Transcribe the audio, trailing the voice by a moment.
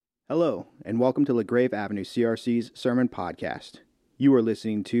Hello, and welcome to LaGrave Avenue CRC's Sermon Podcast. You are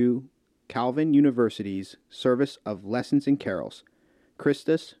listening to Calvin University's Service of Lessons and Carols,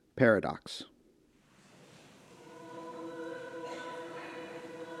 Christus Paradox.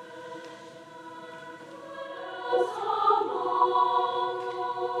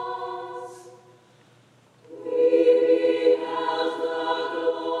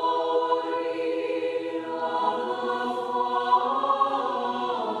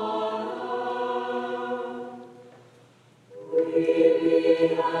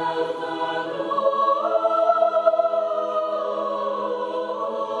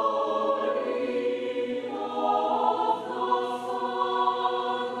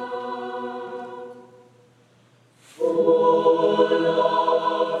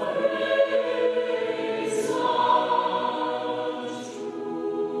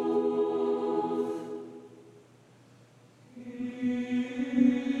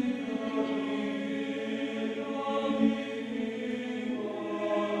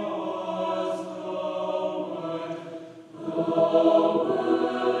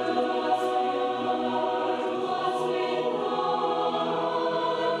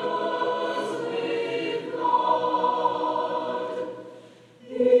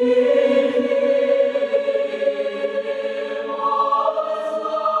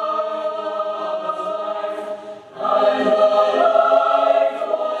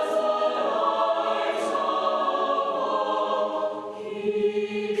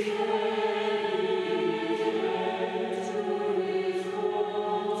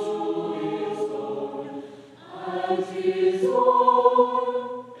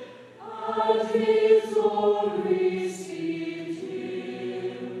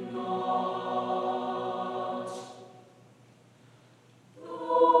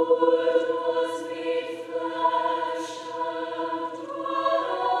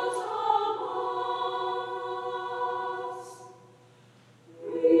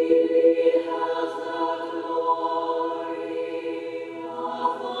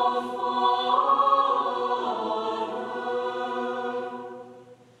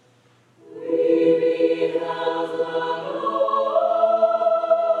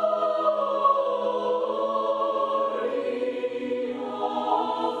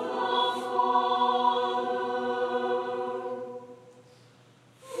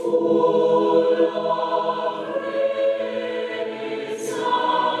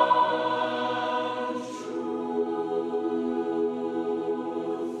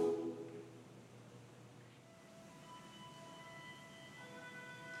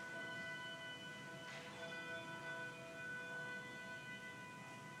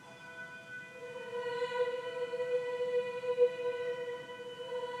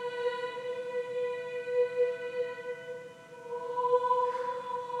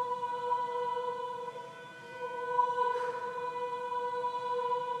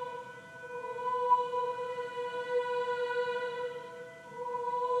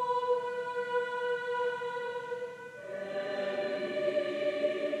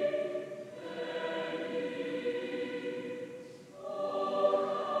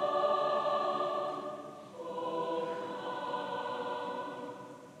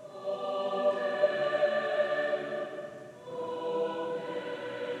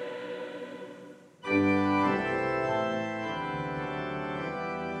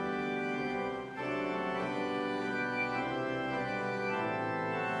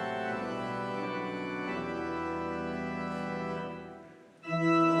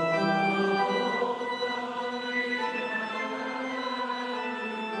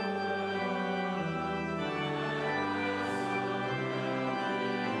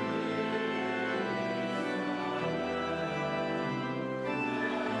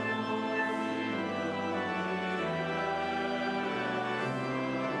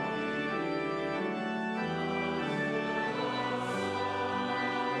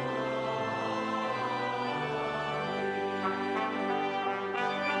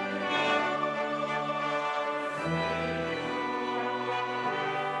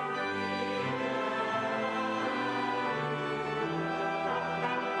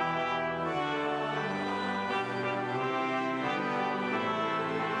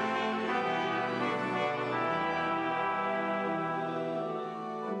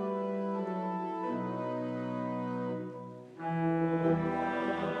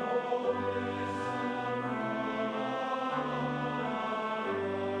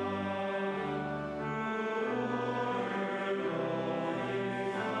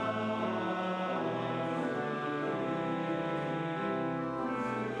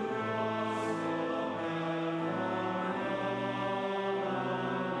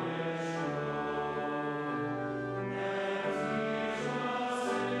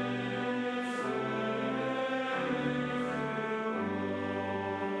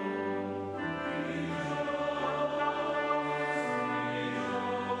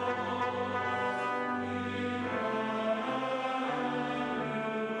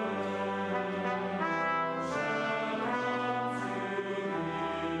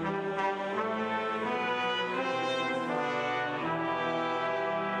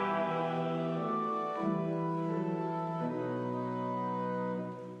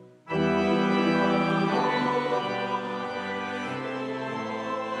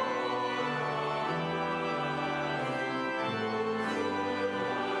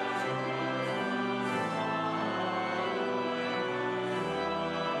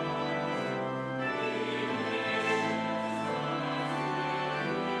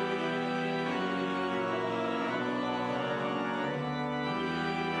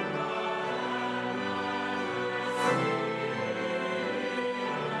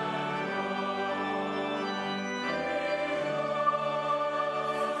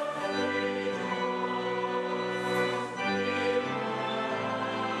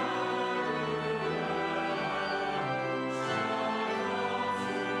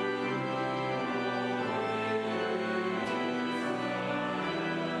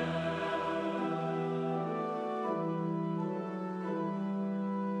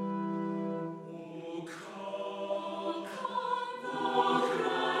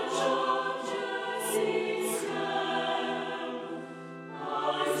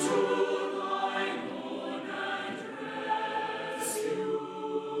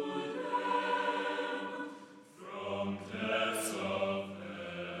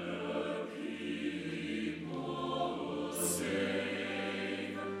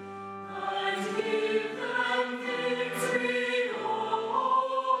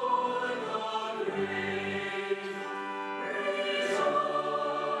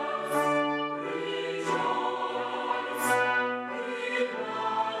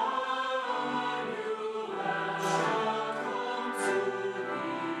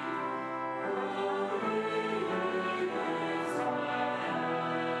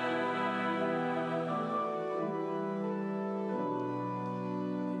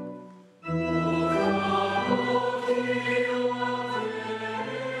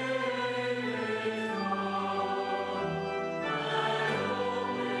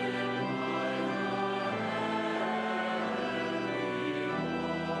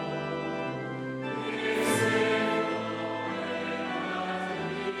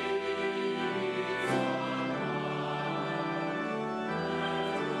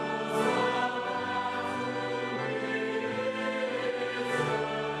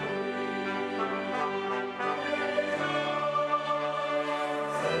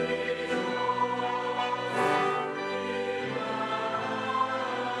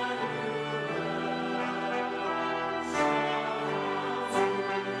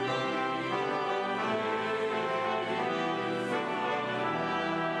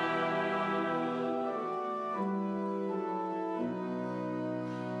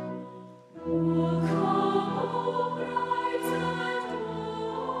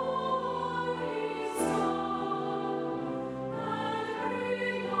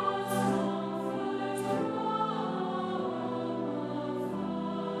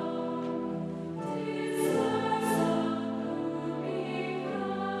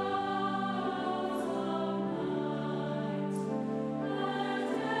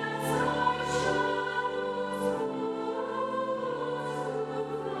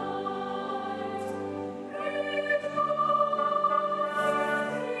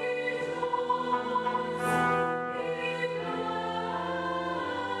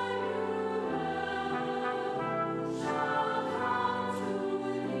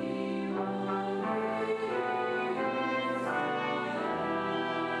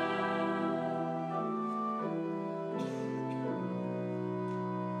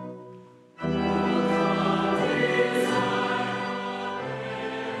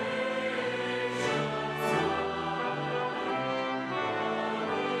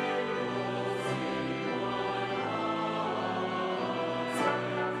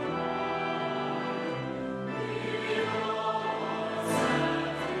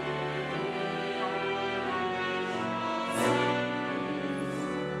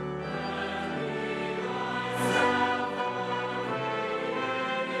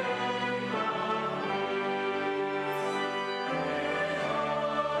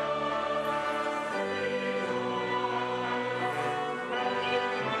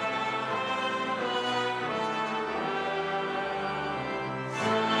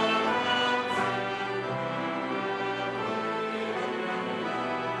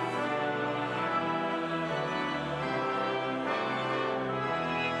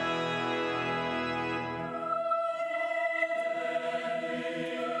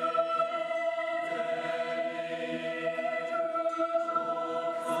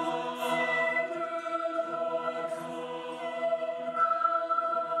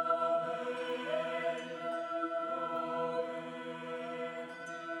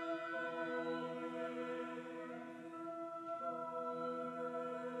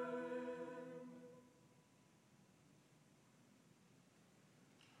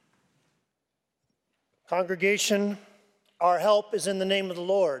 Congregation, our help is in the name of the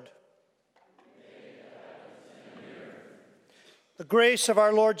Lord. The grace of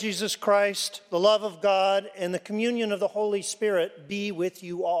our Lord Jesus Christ, the love of God, and the communion of the Holy Spirit be with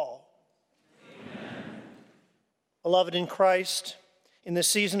you all. Amen. Beloved in Christ, in this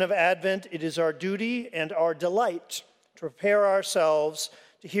season of Advent, it is our duty and our delight to prepare ourselves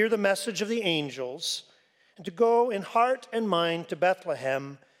to hear the message of the angels and to go in heart and mind to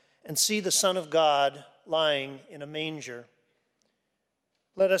Bethlehem and see the Son of God lying in a manger.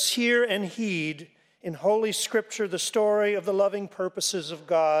 Let us hear and heed in Holy Scripture the story of the loving purposes of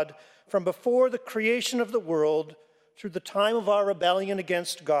God from before the creation of the world through the time of our rebellion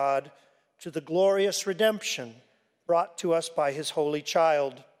against God to the glorious redemption brought to us by his holy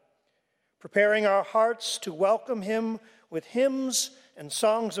child, preparing our hearts to welcome him with hymns and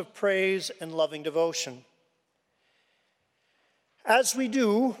songs of praise and loving devotion. As we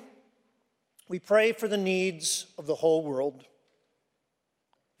do, we pray for the needs of the whole world,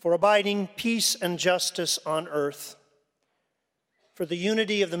 for abiding peace and justice on earth, for the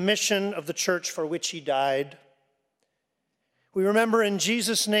unity of the mission of the church for which he died. We remember in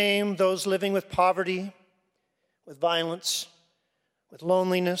Jesus' name those living with poverty, with violence, with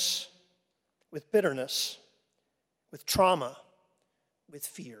loneliness, with bitterness, with trauma, with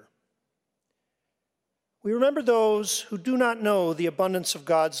fear. We remember those who do not know the abundance of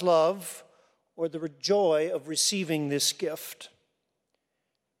God's love or the joy of receiving this gift.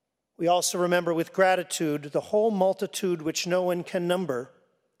 We also remember with gratitude the whole multitude which no one can number,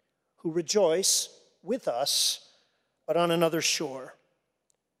 who rejoice with us, but on another shore,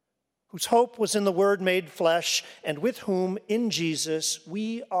 whose hope was in the Word made flesh, and with whom in Jesus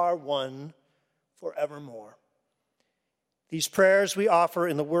we are one forevermore. These prayers we offer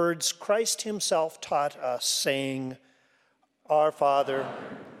in the words Christ himself taught us, saying, Our Father,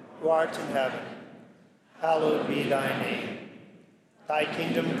 who art in heaven, hallowed be thy name. Thy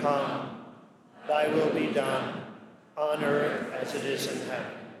kingdom come, thy will be done, on earth as it is in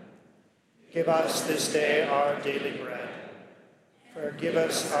heaven. Give us this day our daily bread. Forgive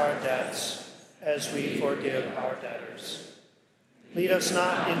us our debts, as we forgive our debtors. Lead us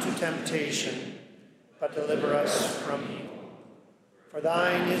not into temptation, but deliver us from evil. For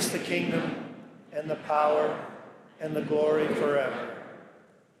thine is the kingdom, and the power, and the glory forever.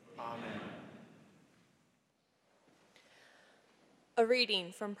 Amen. A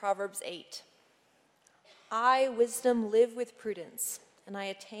reading from Proverbs 8. I, wisdom, live with prudence, and I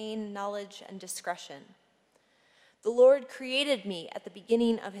attain knowledge and discretion. The Lord created me at the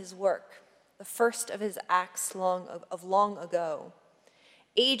beginning of his work, the first of his acts long ago.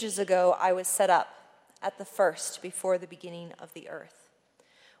 Ages ago I was set up, at the first, before the beginning of the earth.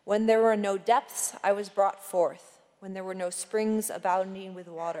 When there were no depths, I was brought forth, when there were no springs abounding with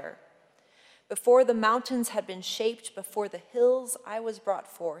water. Before the mountains had been shaped, before the hills, I was brought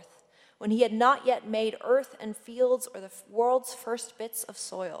forth, when he had not yet made earth and fields or the world's first bits of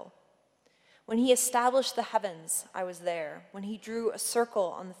soil. When he established the heavens, I was there, when he drew a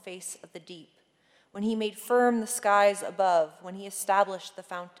circle on the face of the deep, when he made firm the skies above, when he established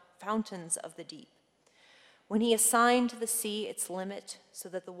the fountains of the deep. When he assigned to the sea its limit, so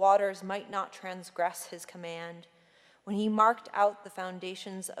that the waters might not transgress his command, when he marked out the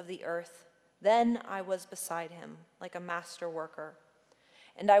foundations of the earth, then I was beside him, like a master worker.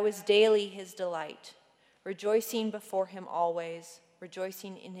 And I was daily his delight, rejoicing before him always,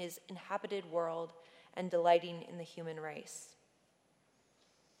 rejoicing in his inhabited world, and delighting in the human race.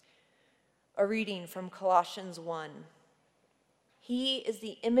 A reading from Colossians 1. He is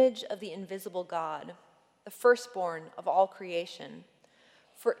the image of the invisible God, the firstborn of all creation.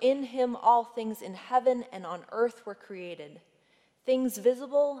 For in him all things in heaven and on earth were created, things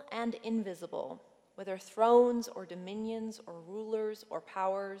visible and invisible, whether thrones or dominions or rulers or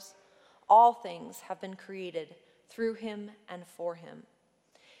powers, all things have been created through him and for him.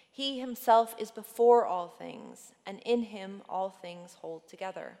 He himself is before all things, and in him all things hold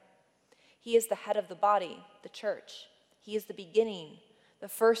together. He is the head of the body, the church. He is the beginning, the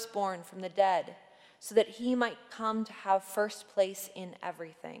firstborn from the dead, so that he might come to have first place in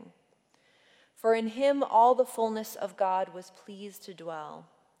everything. For in him all the fullness of God was pleased to dwell,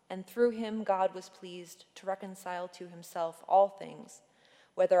 and through him God was pleased to reconcile to himself all things,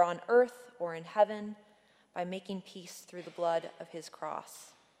 whether on earth or in heaven, by making peace through the blood of his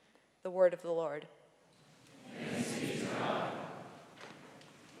cross. The word of the Lord. Thanks be to God.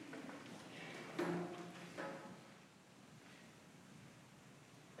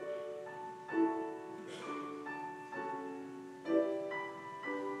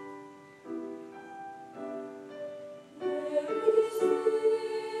 There is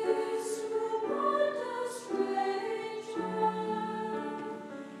this who wonders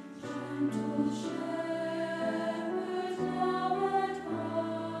To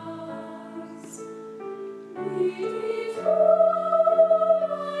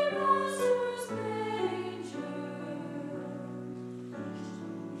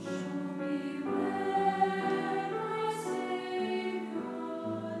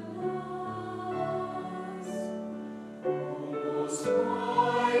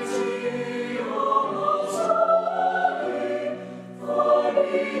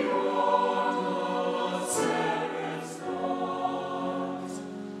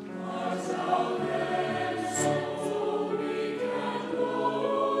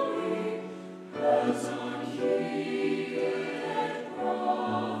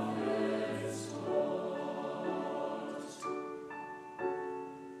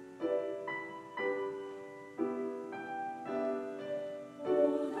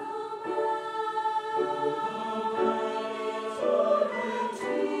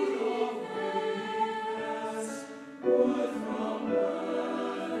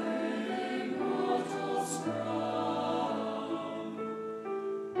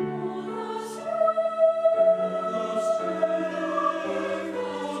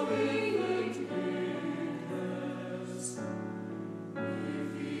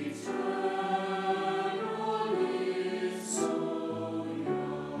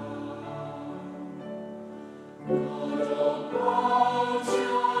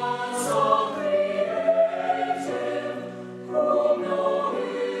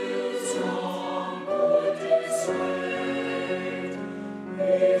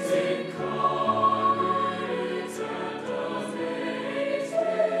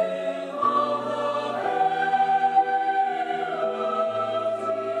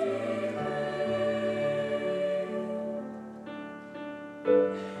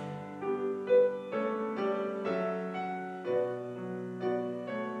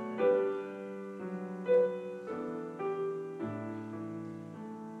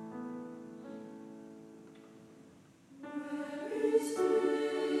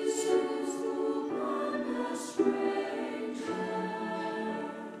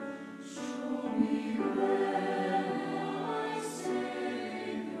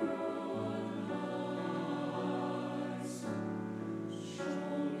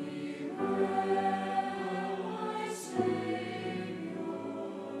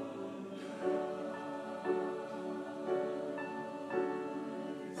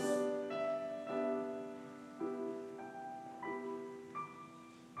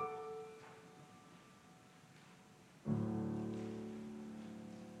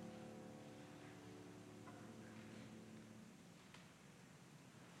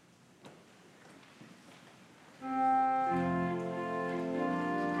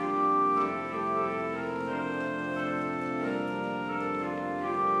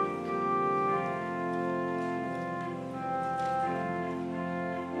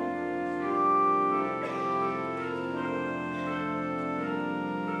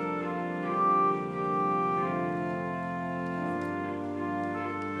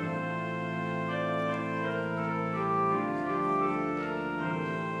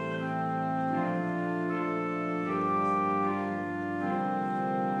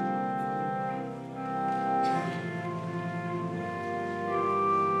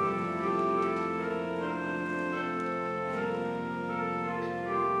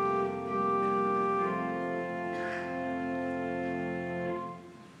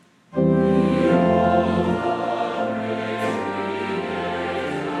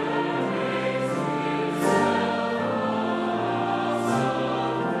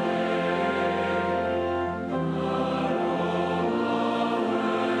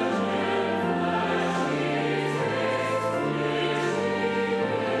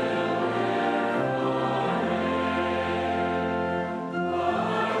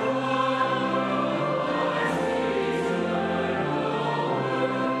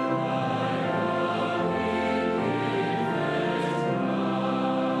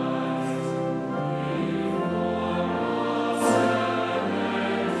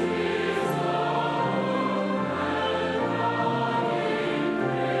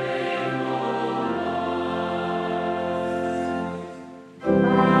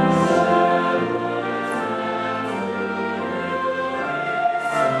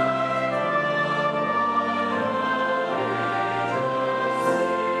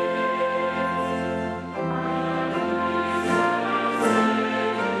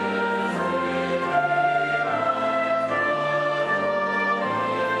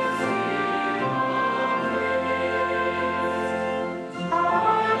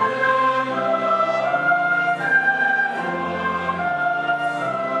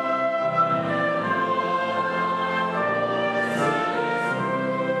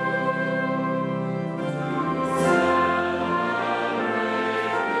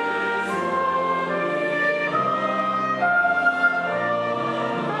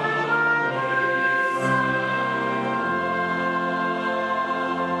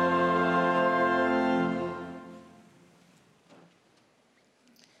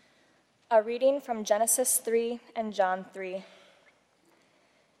A reading from Genesis 3 and John 3.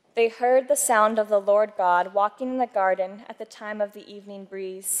 They heard the sound of the Lord God walking in the garden at the time of the evening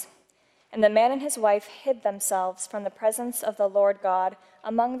breeze. And the man and his wife hid themselves from the presence of the Lord God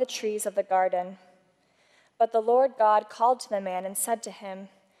among the trees of the garden. But the Lord God called to the man and said to him,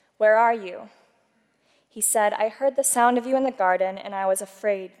 "Where are you?" He said, "I heard the sound of you in the garden, and I was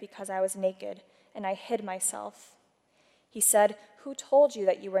afraid because I was naked, and I hid myself." He said, "Who told you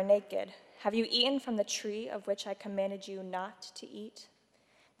that you were naked? Have you eaten from the tree of which I commanded you not to eat?"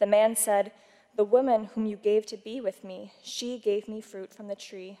 The man said, "The woman whom you gave to be with me, she gave me fruit from the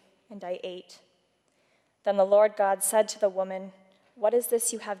tree, and I ate." Then the Lord God said to the woman, "What is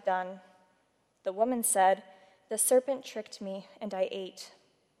this you have done?" The woman said, "The serpent tricked me, and I ate."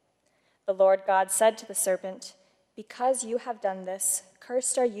 The Lord God said to the serpent, "Because you have done this,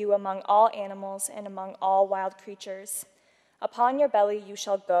 cursed are you among all animals and among all wild creatures. Upon your belly you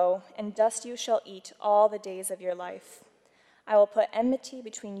shall go, and dust you shall eat all the days of your life. I will put enmity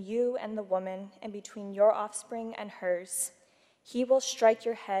between you and the woman, and between your offspring and hers. He will strike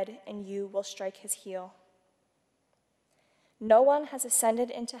your head, and you will strike his heel." No one has ascended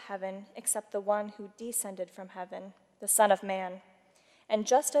into heaven except the one who descended from heaven, the Son of Man. And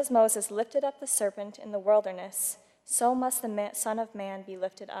just as Moses lifted up the serpent in the wilderness, so must the Son of Man be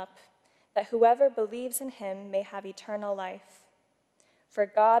lifted up, that whoever believes in him may have eternal life. For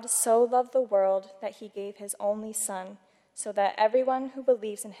God so loved the world that he gave his only Son, so that everyone who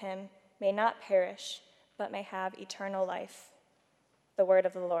believes in him may not perish, but may have eternal life. The word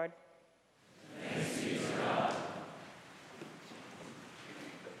of the Lord. Thanks be to God.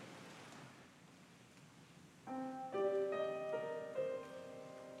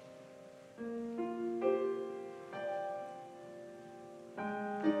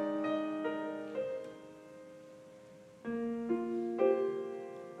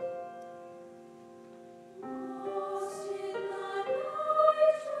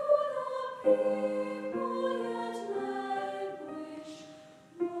 People yet languish,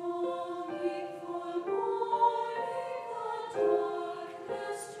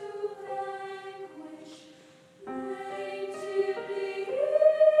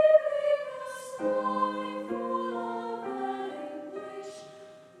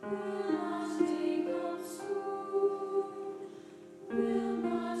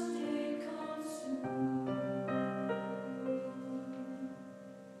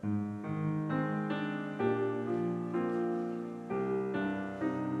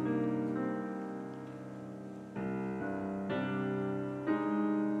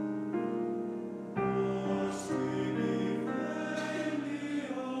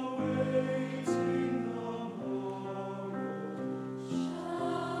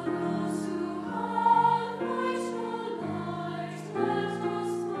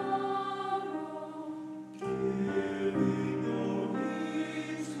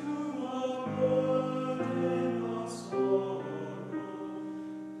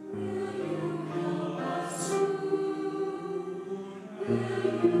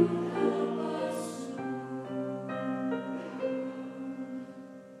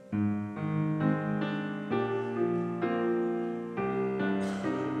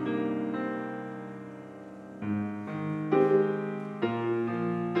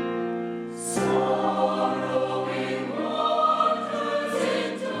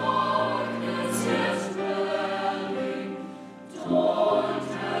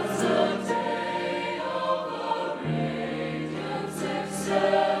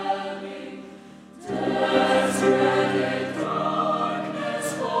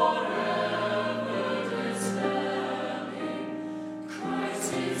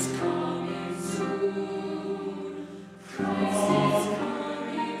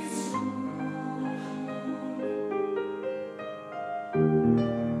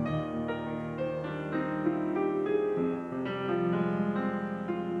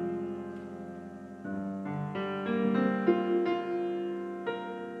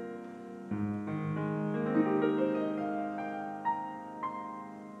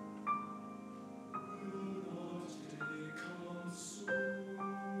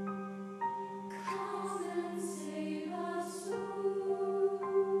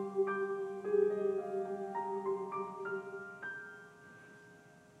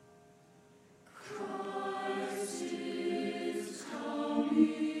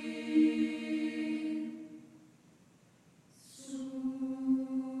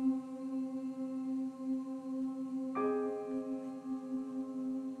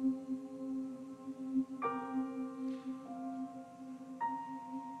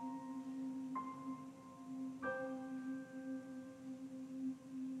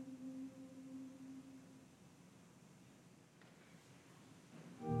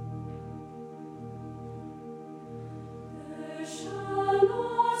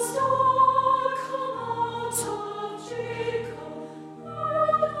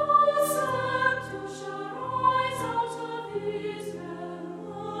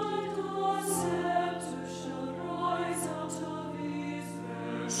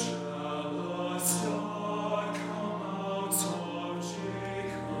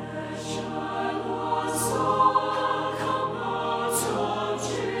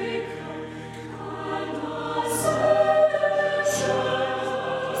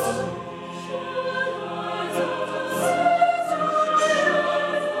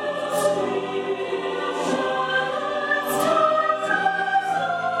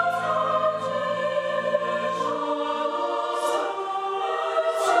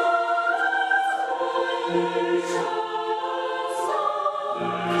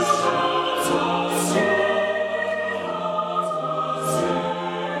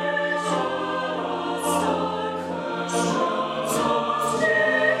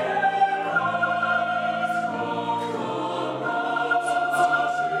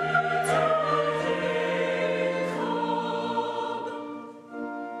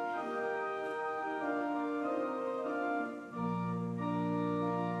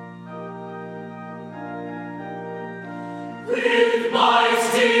 Destroy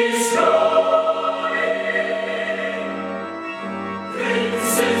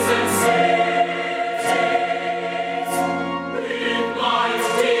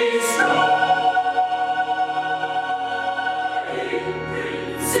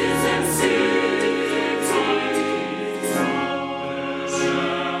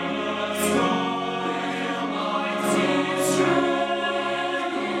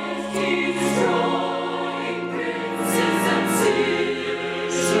princes and cities.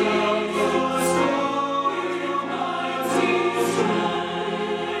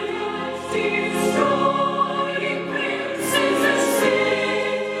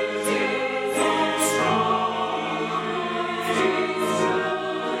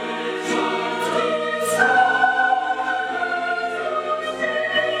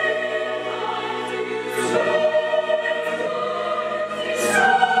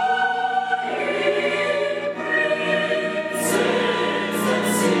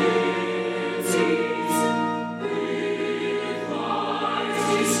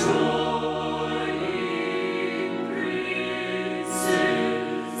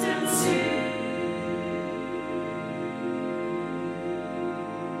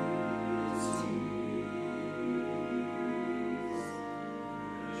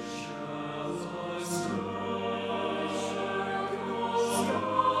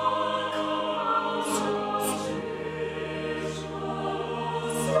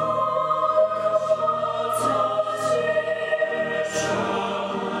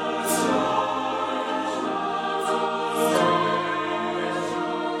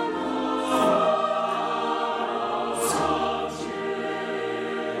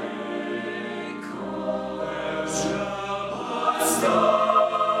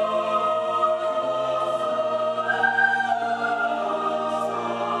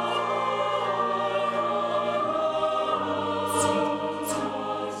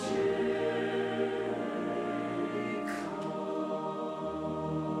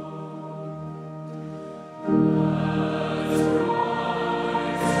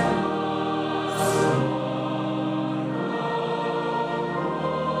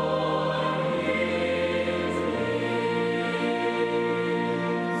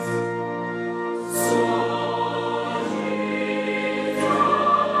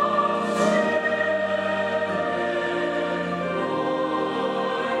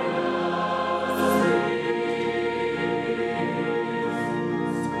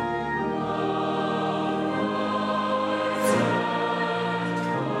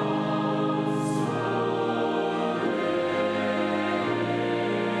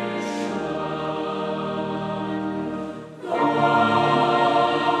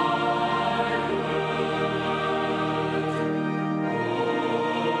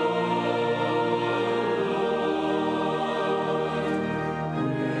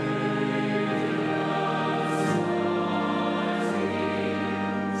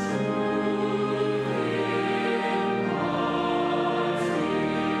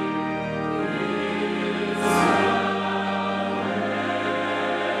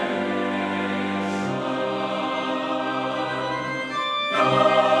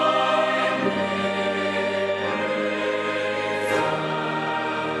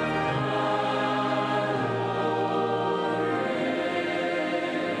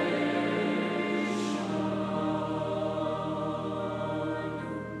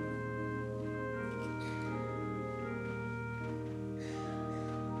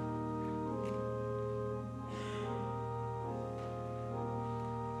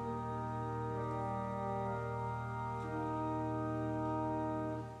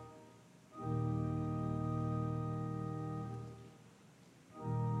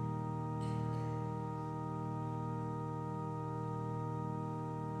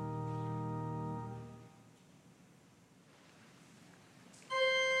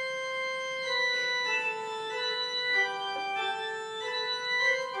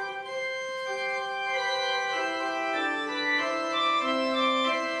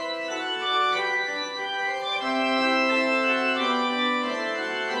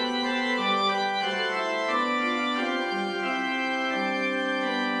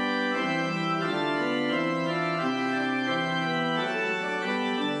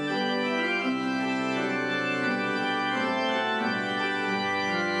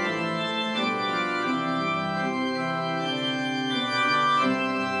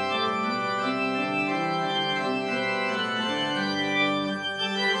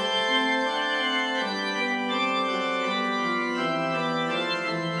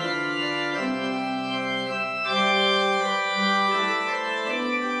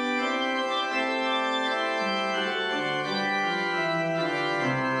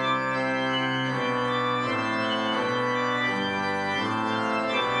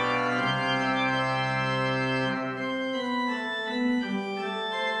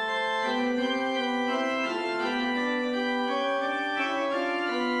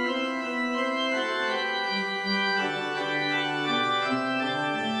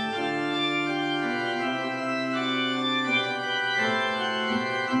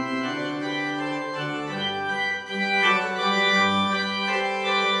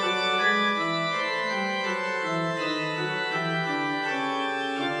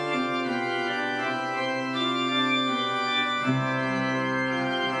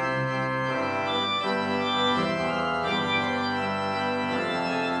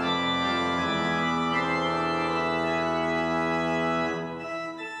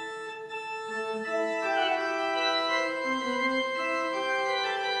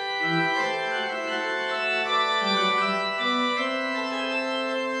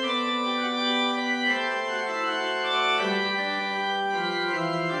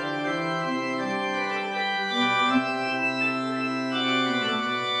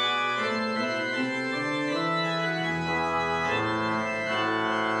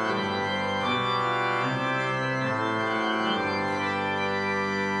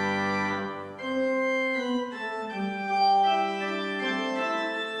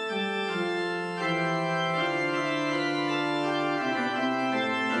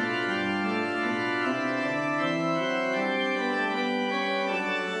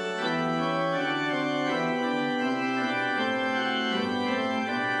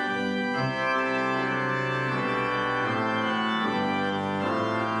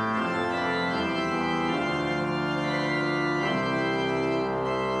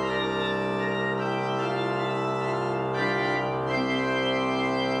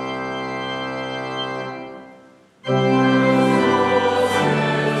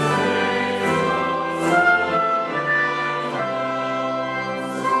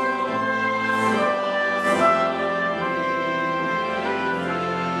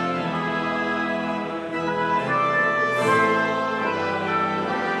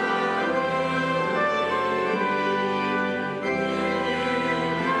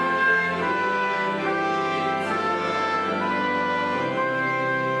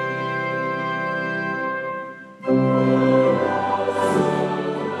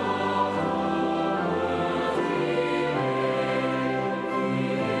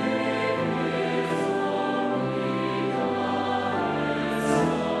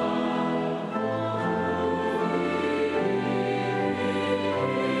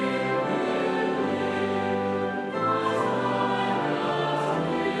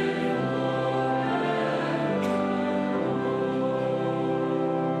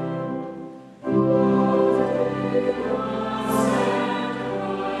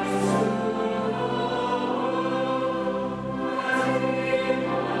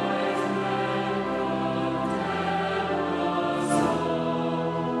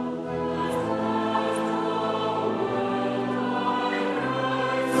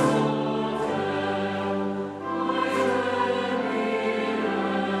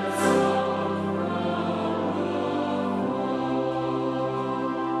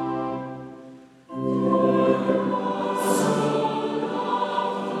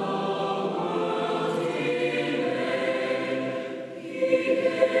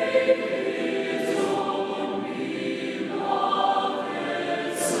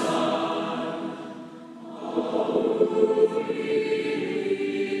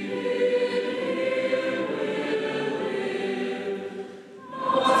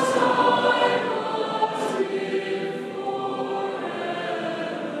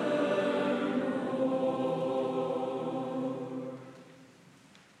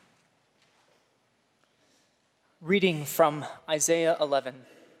 reading from Isaiah 11.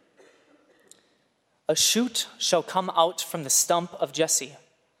 A shoot shall come out from the stump of Jesse,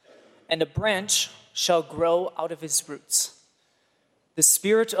 and a branch shall grow out of his roots. The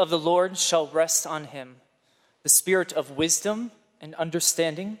Spirit of the Lord shall rest on him, the Spirit of wisdom and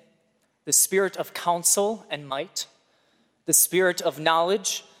understanding, the Spirit of counsel and might, the Spirit of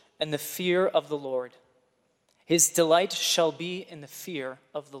knowledge and the fear of the Lord. His delight shall be in the fear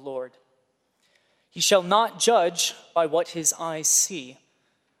of the Lord. He shall not judge by what his eyes see,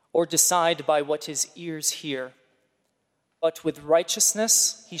 or decide by what his ears hear. But with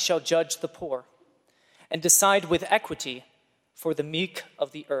righteousness he shall judge the poor, and decide with equity for the meek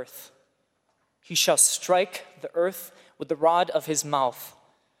of the earth. He shall strike the earth with the rod of his mouth,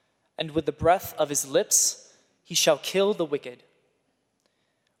 and with the breath of his lips he shall kill the wicked.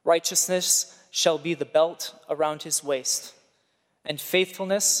 Righteousness shall be the belt around his waist, and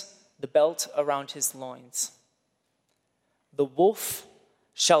faithfulness the belt around his loins. The wolf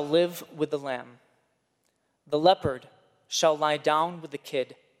shall live with the lamb. The leopard shall lie down with the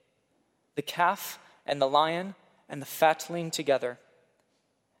kid, the calf and the lion and the fatling together,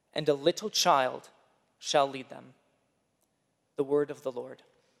 and a little child shall lead them. The word of the Lord.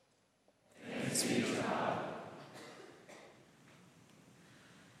 Thanks be to God.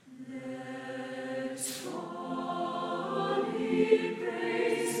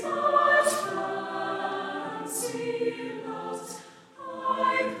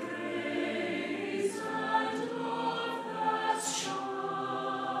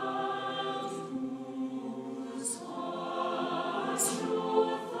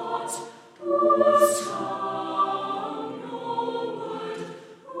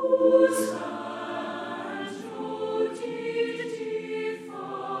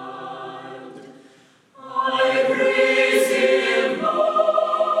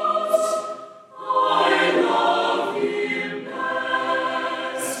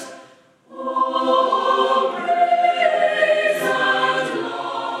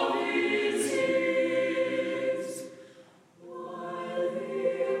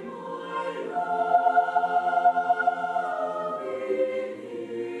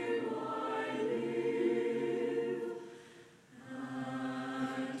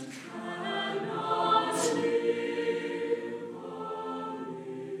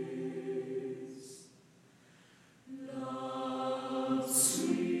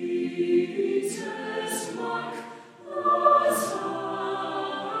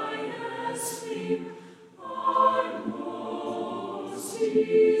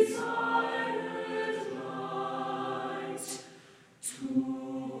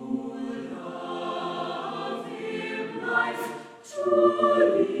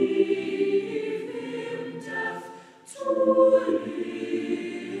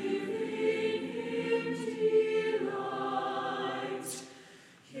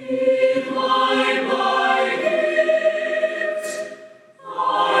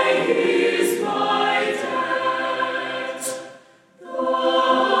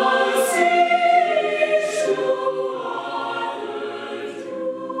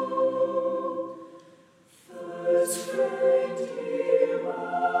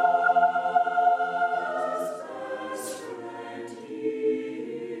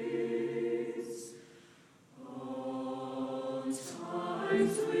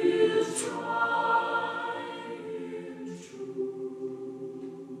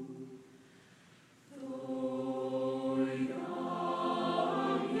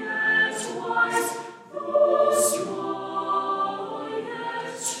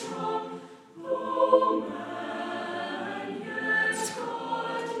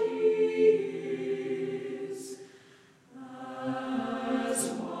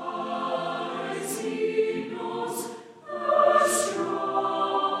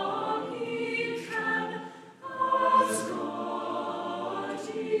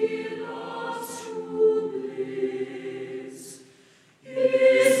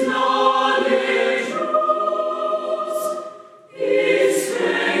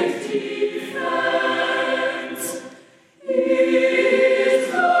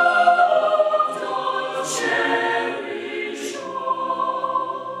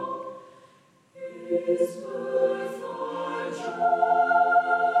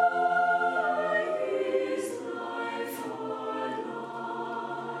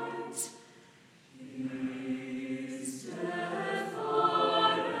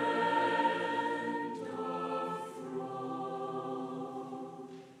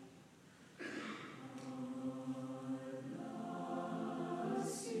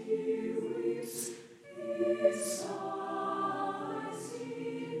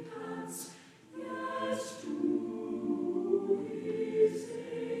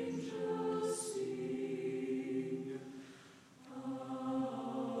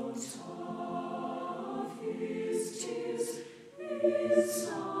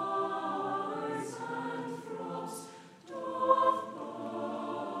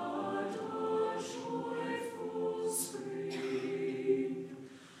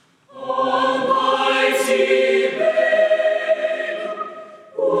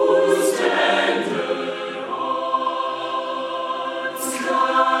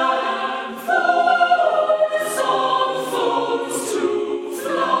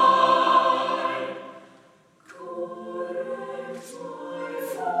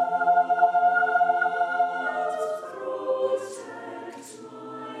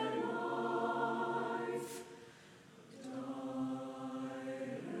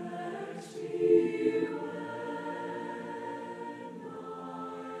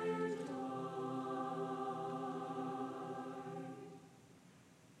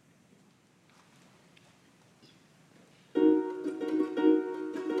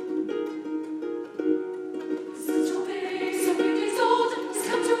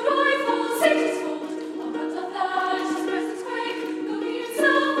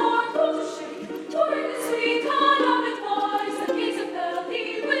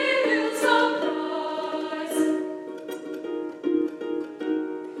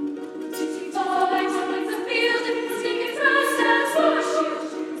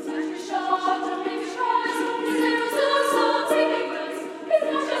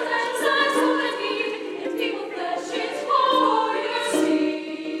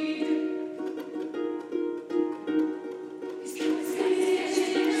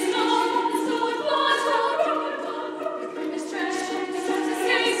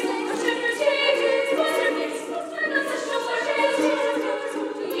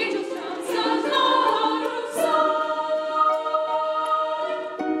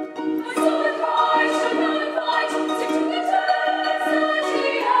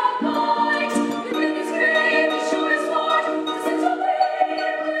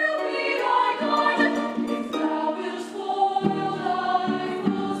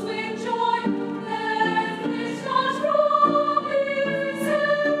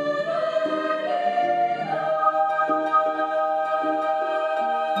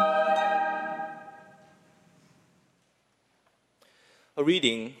 A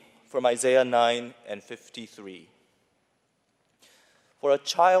reading from Isaiah 9 and 53. For a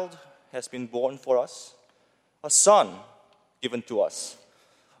child has been born for us, a son given to us.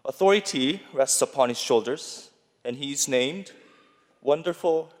 Authority rests upon his shoulders, and he is named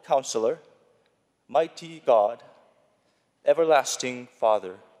Wonderful Counselor, Mighty God, Everlasting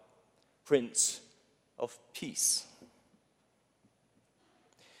Father, Prince of Peace.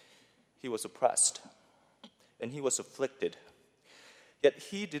 He was oppressed, and he was afflicted, yet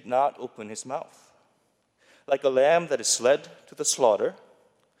he did not open his mouth. Like a lamb that is led to the slaughter,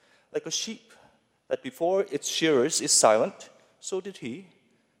 like a sheep that before its shearers is silent, so did he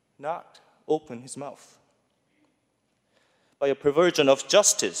not open his mouth. By a perversion of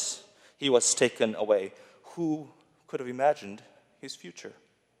justice, he was taken away. Who could have imagined his future?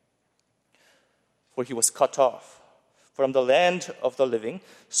 For he was cut off from the land of the living,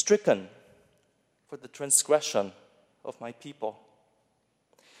 stricken for the transgression of my people.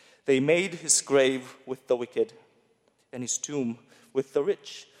 They made his grave with the wicked and his tomb with the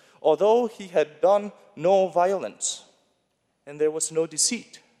rich, although he had done no violence and there was no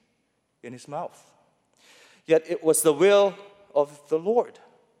deceit in his mouth. Yet it was the will of the Lord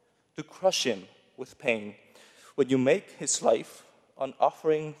to crush him with pain. When you make his life an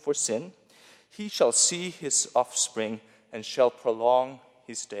offering for sin, he shall see his offspring and shall prolong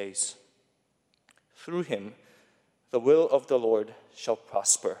his days. Through him, the will of the Lord shall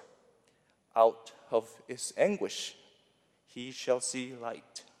prosper. Out of his anguish, he shall see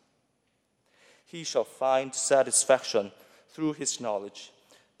light. He shall find satisfaction through his knowledge.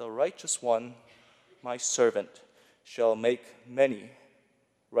 The righteous one, my servant, shall make many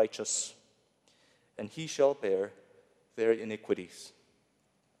righteous, and he shall bear their iniquities.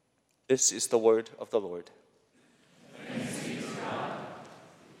 This is the word of the Lord. Thanks be to God.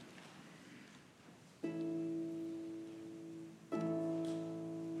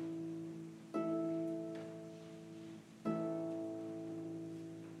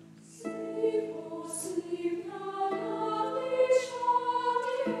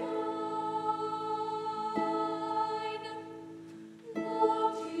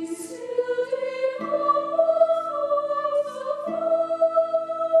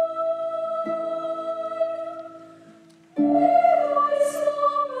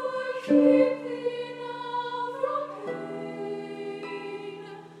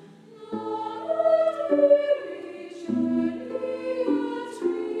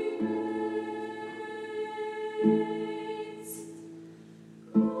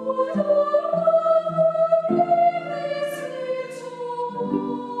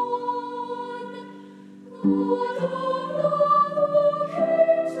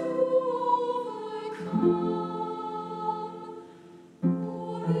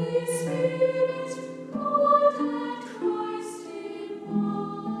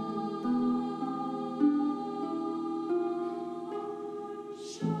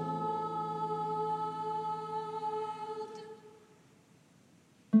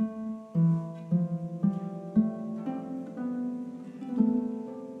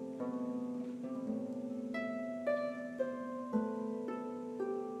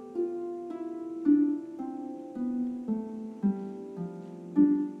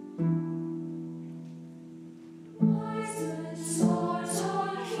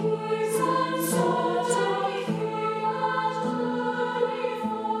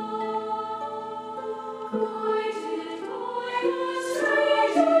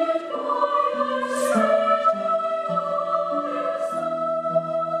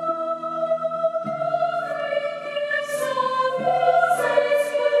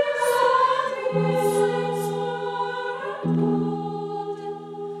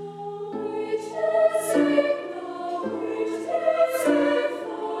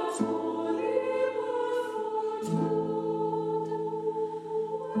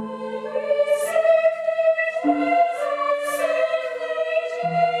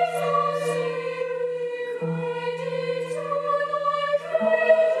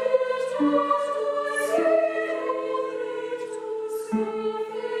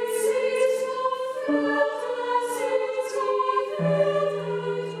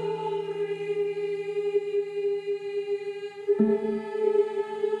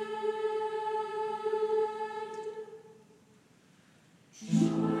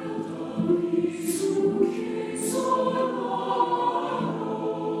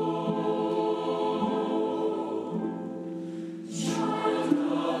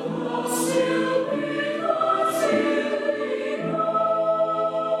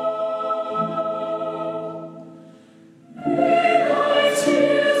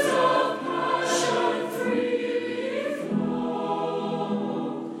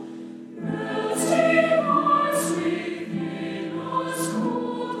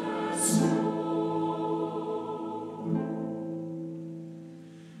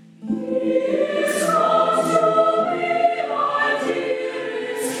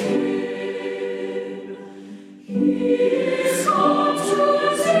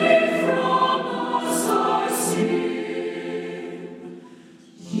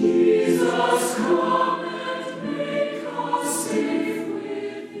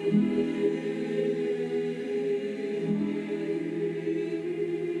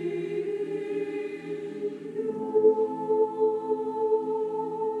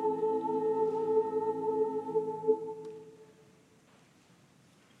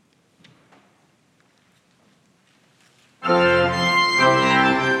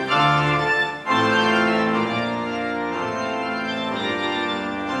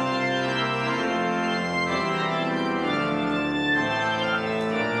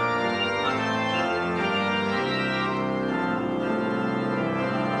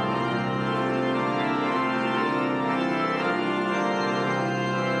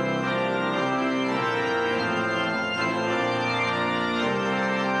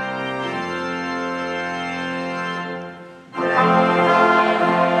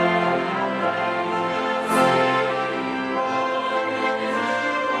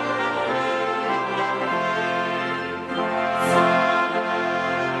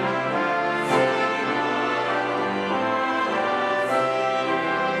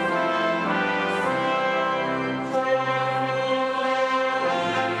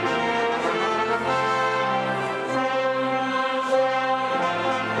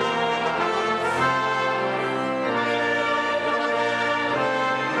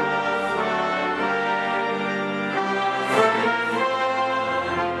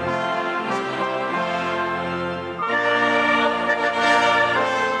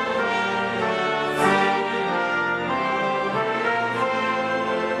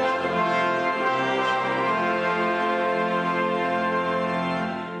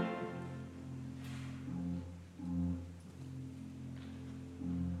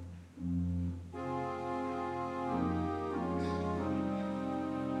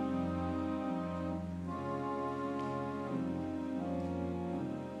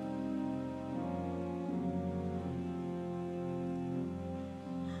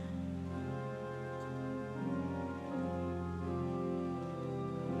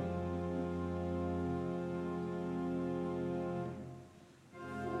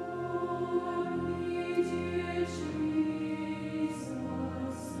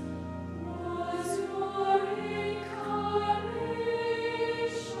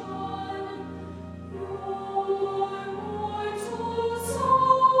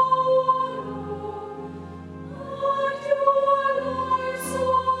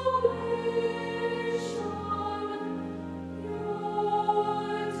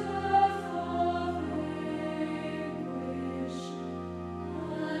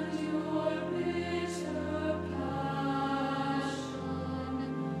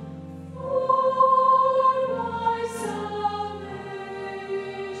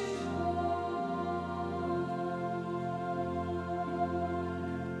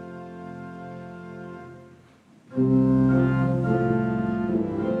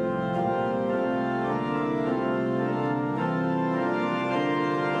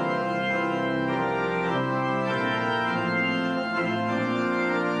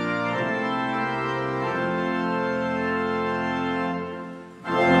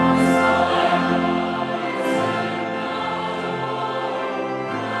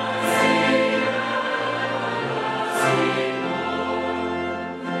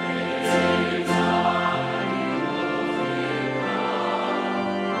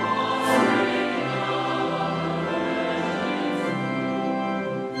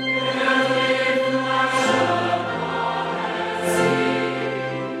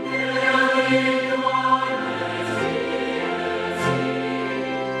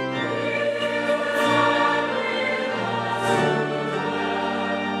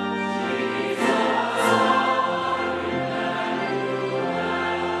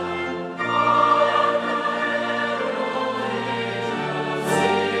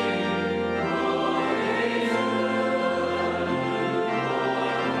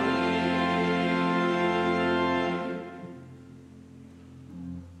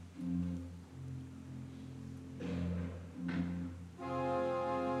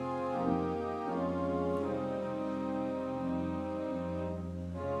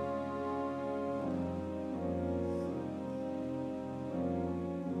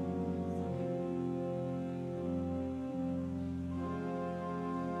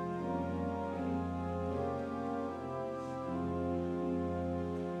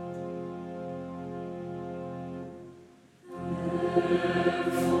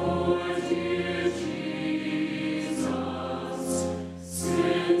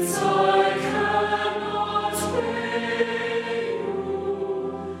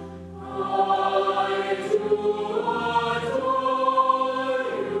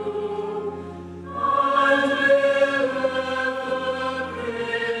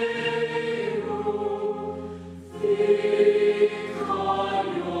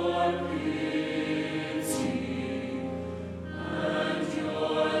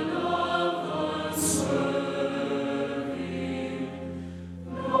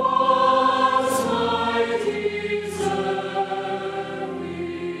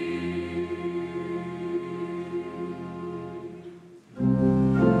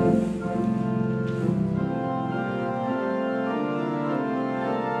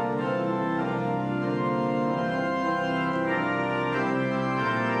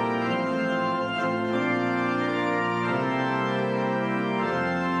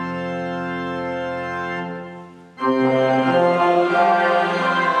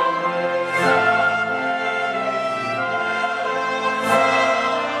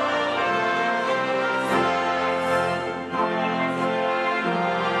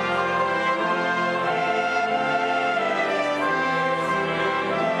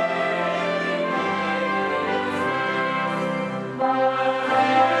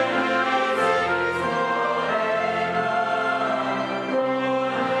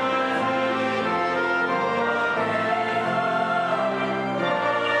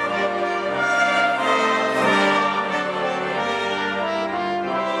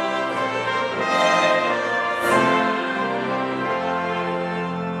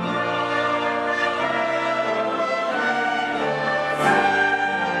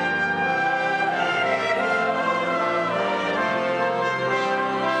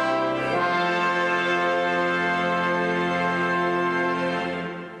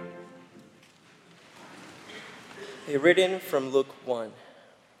 reading from Luke 1.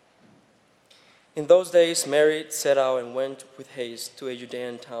 In those days, Mary set out and went with haste to a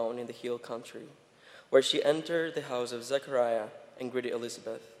Judean town in the hill country, where she entered the house of Zechariah and greeted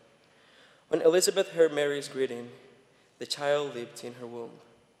Elizabeth. When Elizabeth heard Mary's greeting, the child leaped in her womb.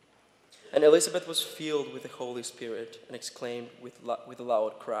 And Elizabeth was filled with the Holy Spirit and exclaimed with a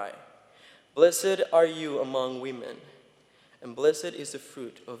loud cry, "Blessed are you among women, and blessed is the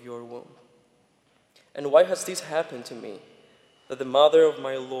fruit of your womb. And why has this happened to me, that the mother of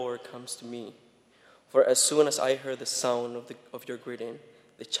my Lord comes to me? For as soon as I heard the sound of your greeting,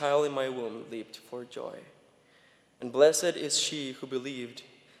 the child in my womb leaped for joy. And blessed is she who believed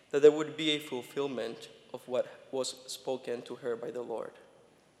that there would be a fulfillment of what was spoken to her by the Lord."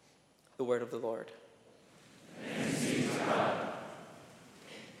 The word of the Lord. Thanks be to God.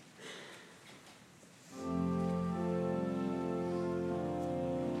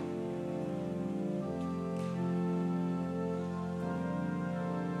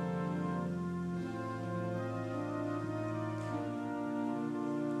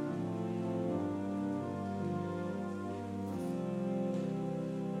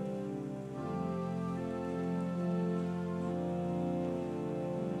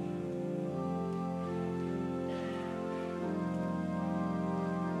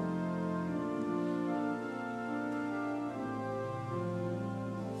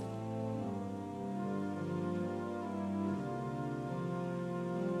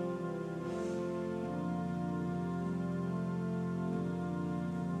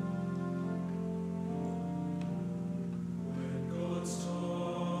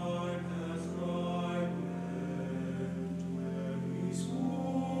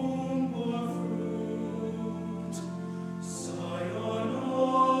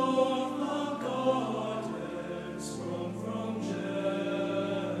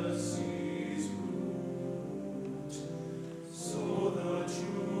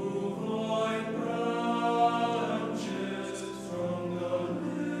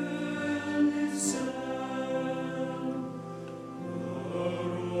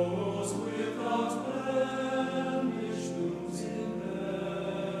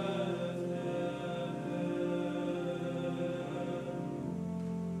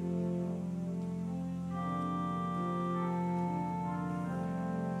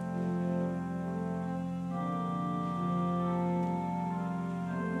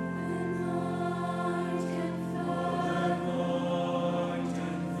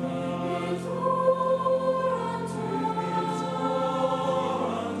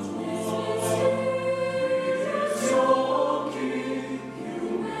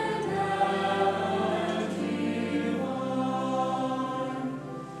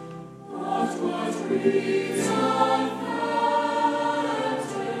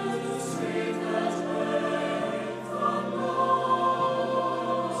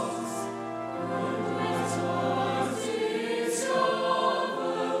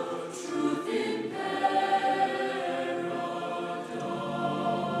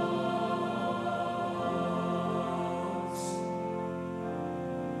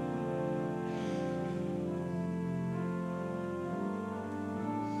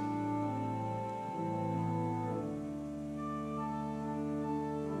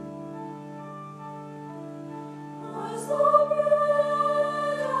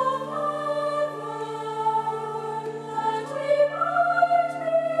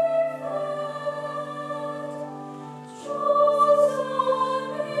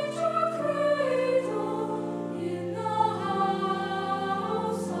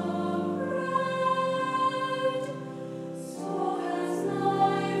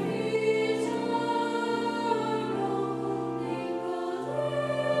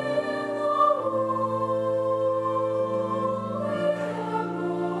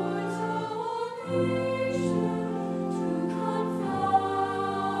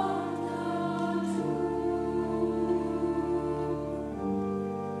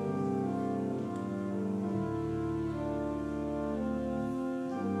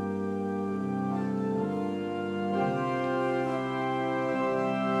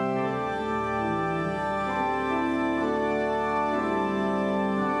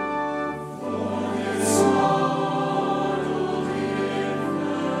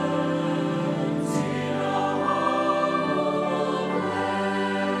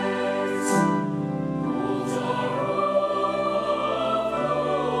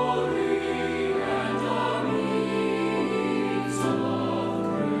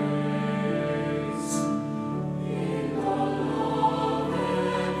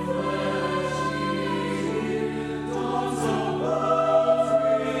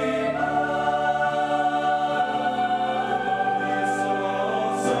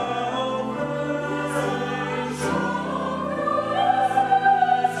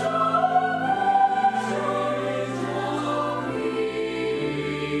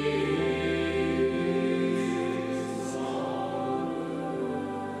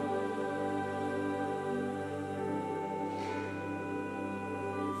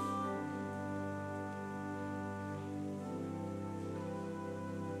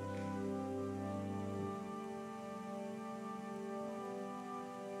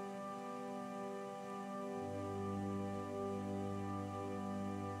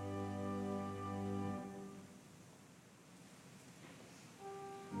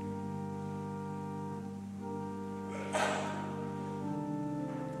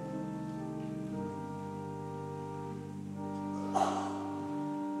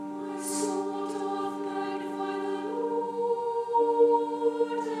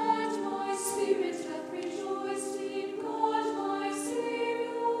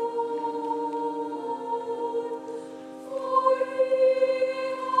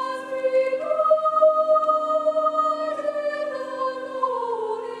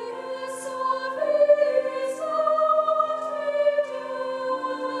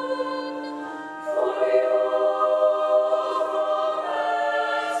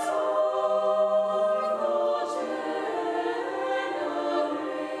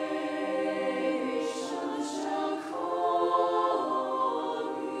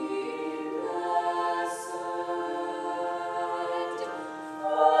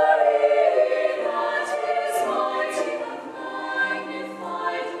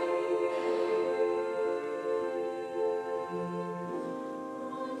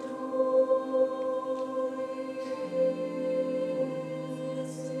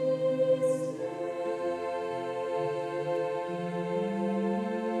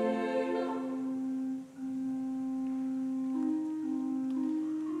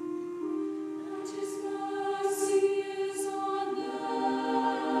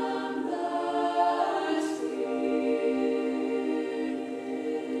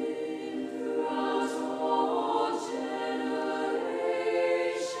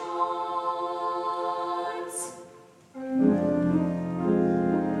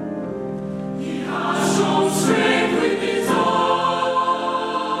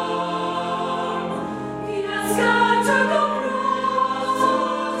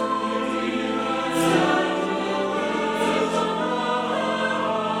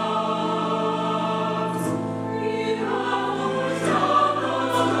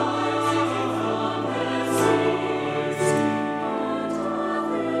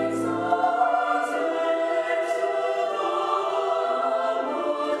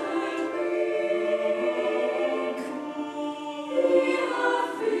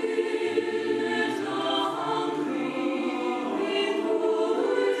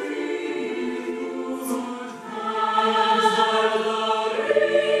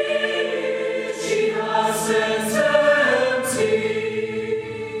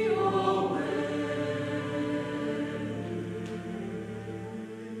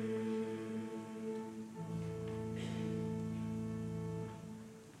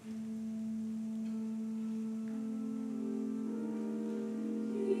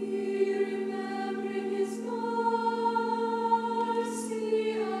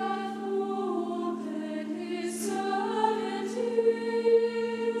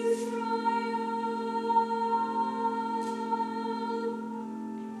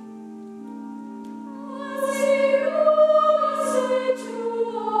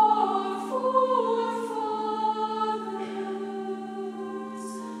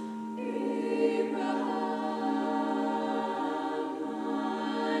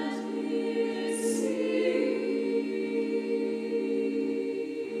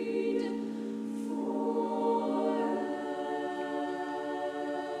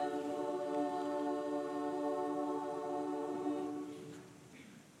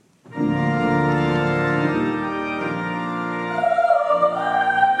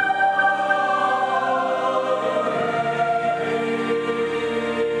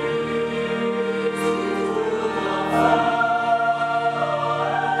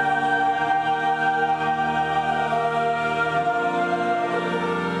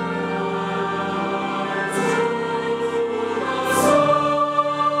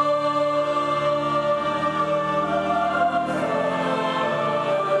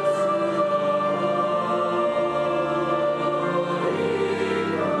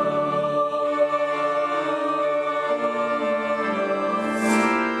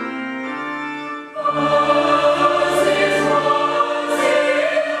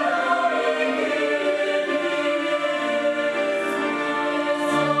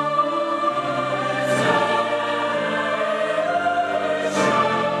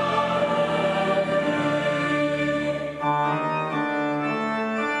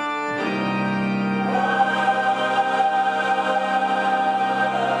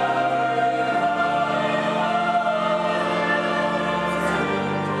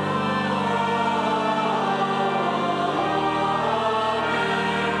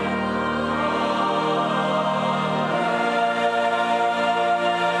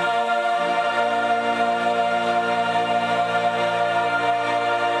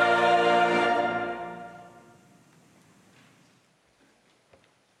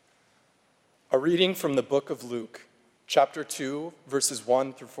 reading from the book of Luke, chapter 2, verses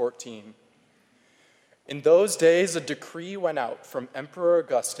 1 through 14. In those days, a decree went out from Emperor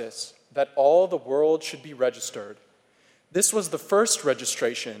Augustus that all the world should be registered. This was the first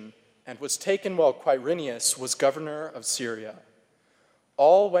registration and was taken while Quirinius was governor of Syria.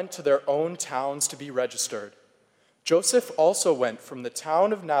 All went to their own towns to be registered. Joseph also went from the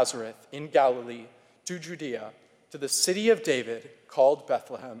town of Nazareth in Galilee to Judea, to the city of David called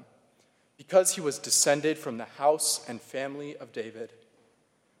Bethlehem, because he was descended from the house and family of David.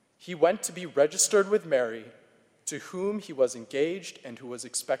 He went to be registered with Mary, to whom he was engaged and who was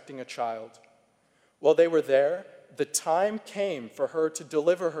expecting a child. While they were there, the time came for her to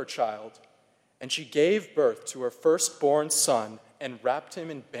deliver her child, and she gave birth to her firstborn son and wrapped him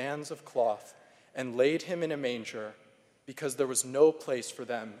in bands of cloth and laid him in a manger, because there was no place for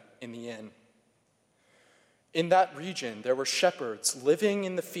them in the inn. In that region there were shepherds living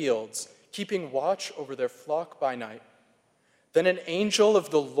in the fields, keeping watch over their flock by night. Then an angel of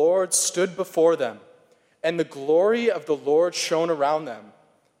the Lord stood before them, and the glory of the Lord shone around them,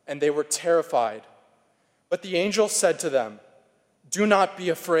 and they were terrified. But the angel said to them, "Do not be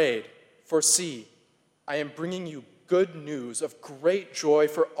afraid, for see, I am bringing you good news of great joy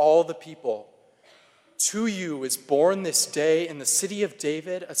for all the people. To you is born this day in the city of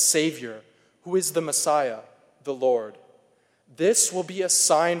David a Savior, who is the Messiah, the Lord. This will be a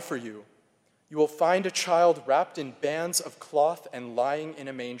sign for you. You will find a child wrapped in bands of cloth and lying in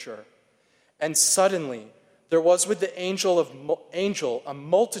a manger." And suddenly there was with the angel a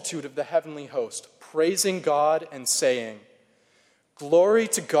multitude of the heavenly host, praising God and saying, "Glory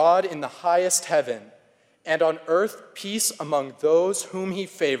to God in the highest heaven, and on earth peace among those whom he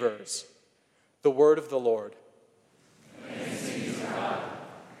favors." The word of the Lord. Thanks be to God.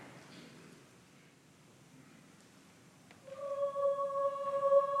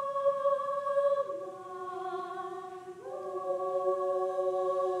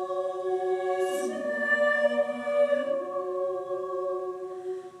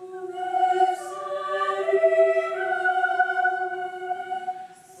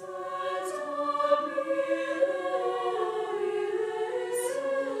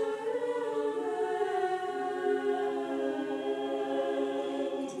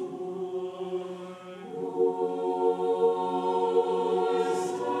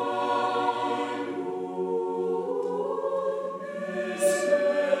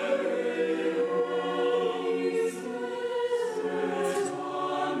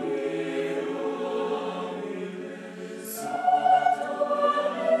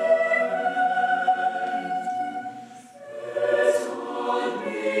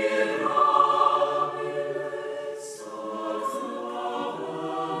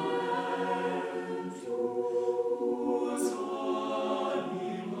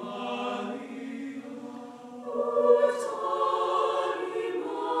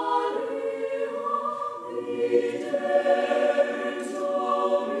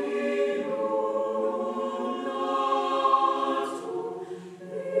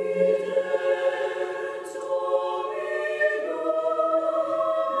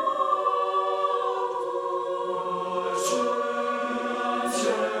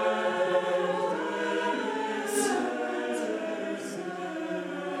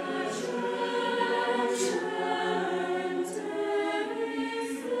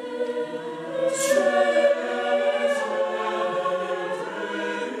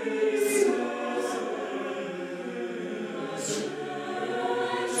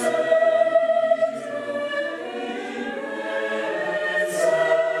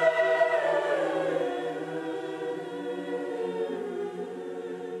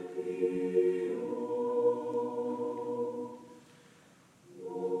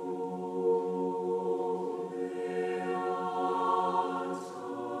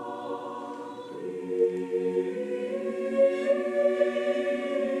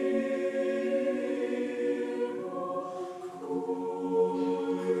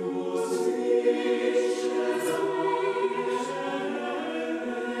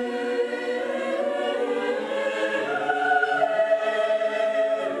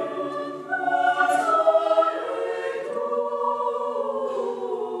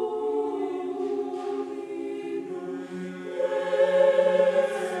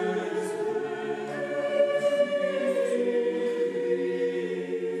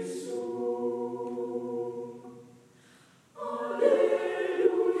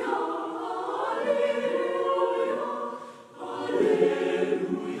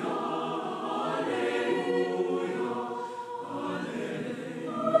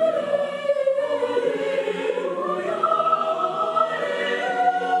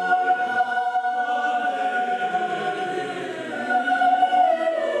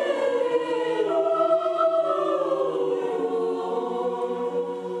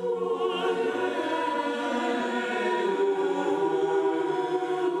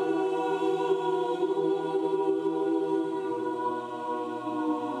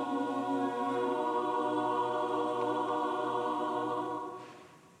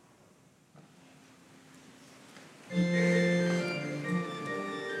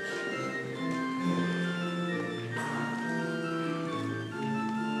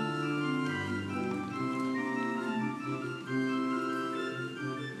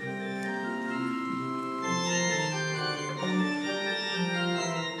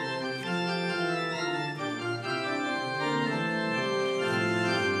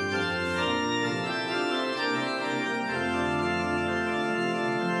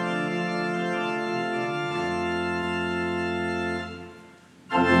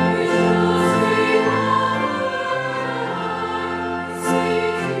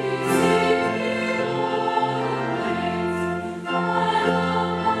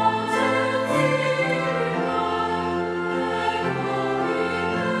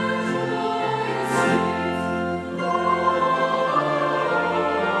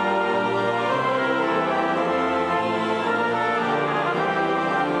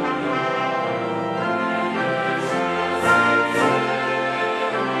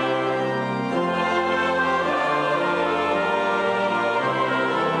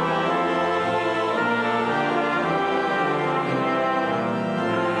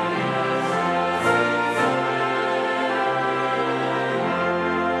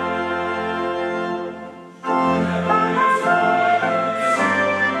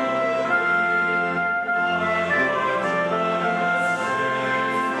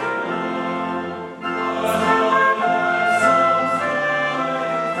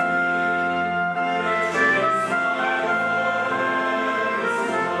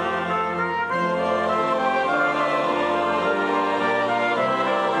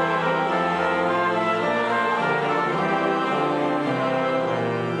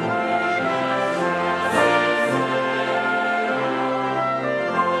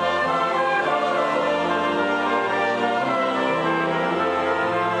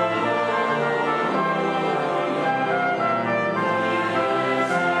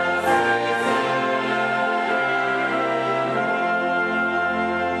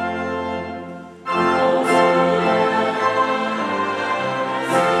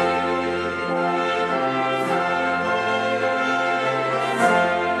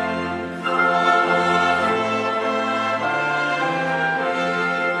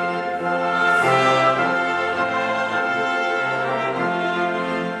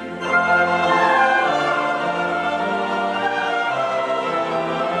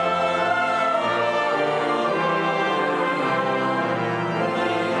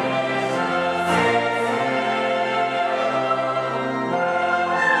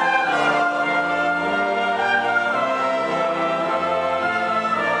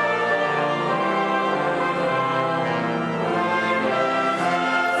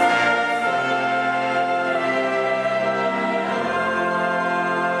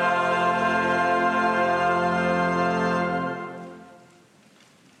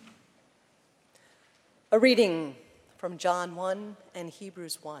 reading from John 1 and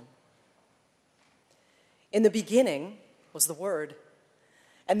Hebrews 1. In the beginning was the Word,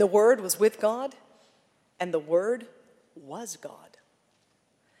 and the Word was with God, and the Word was God.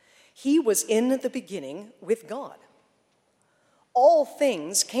 He was in the beginning with God. All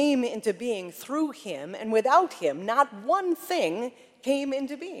things came into being through him, and without him, not one thing came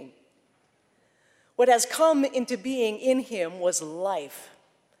into being. What has come into being in him was life,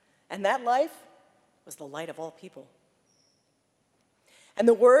 and that life was the light of all people. And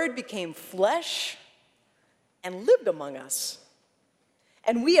the Word became flesh and lived among us.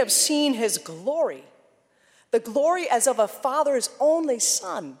 And we have seen his glory, the glory as of a Father's only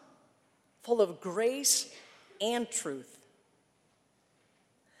Son, full of grace and truth.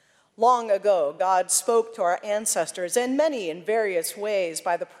 Long ago, God spoke to our ancestors, and many in various ways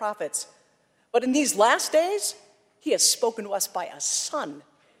by the prophets. But in these last days, he has spoken to us by a Son,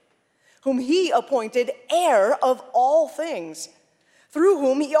 whom he appointed heir of all things, through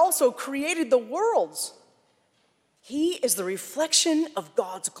whom he also created the worlds. He is the reflection of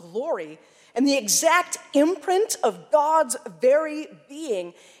God's glory and the exact imprint of God's very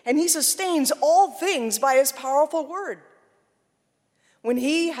being, and he sustains all things by his powerful word. When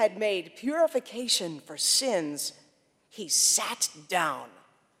he had made purification for sins, he sat down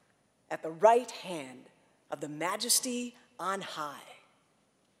at the right hand of the Majesty on high.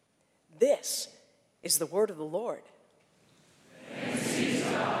 This is the word of the Lord. Thanks be to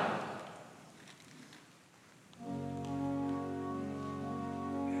God.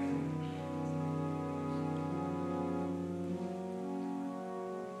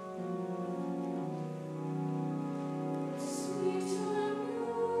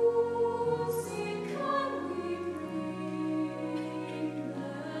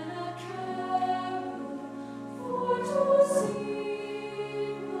 For to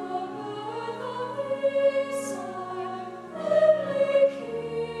sing the birth of his Son.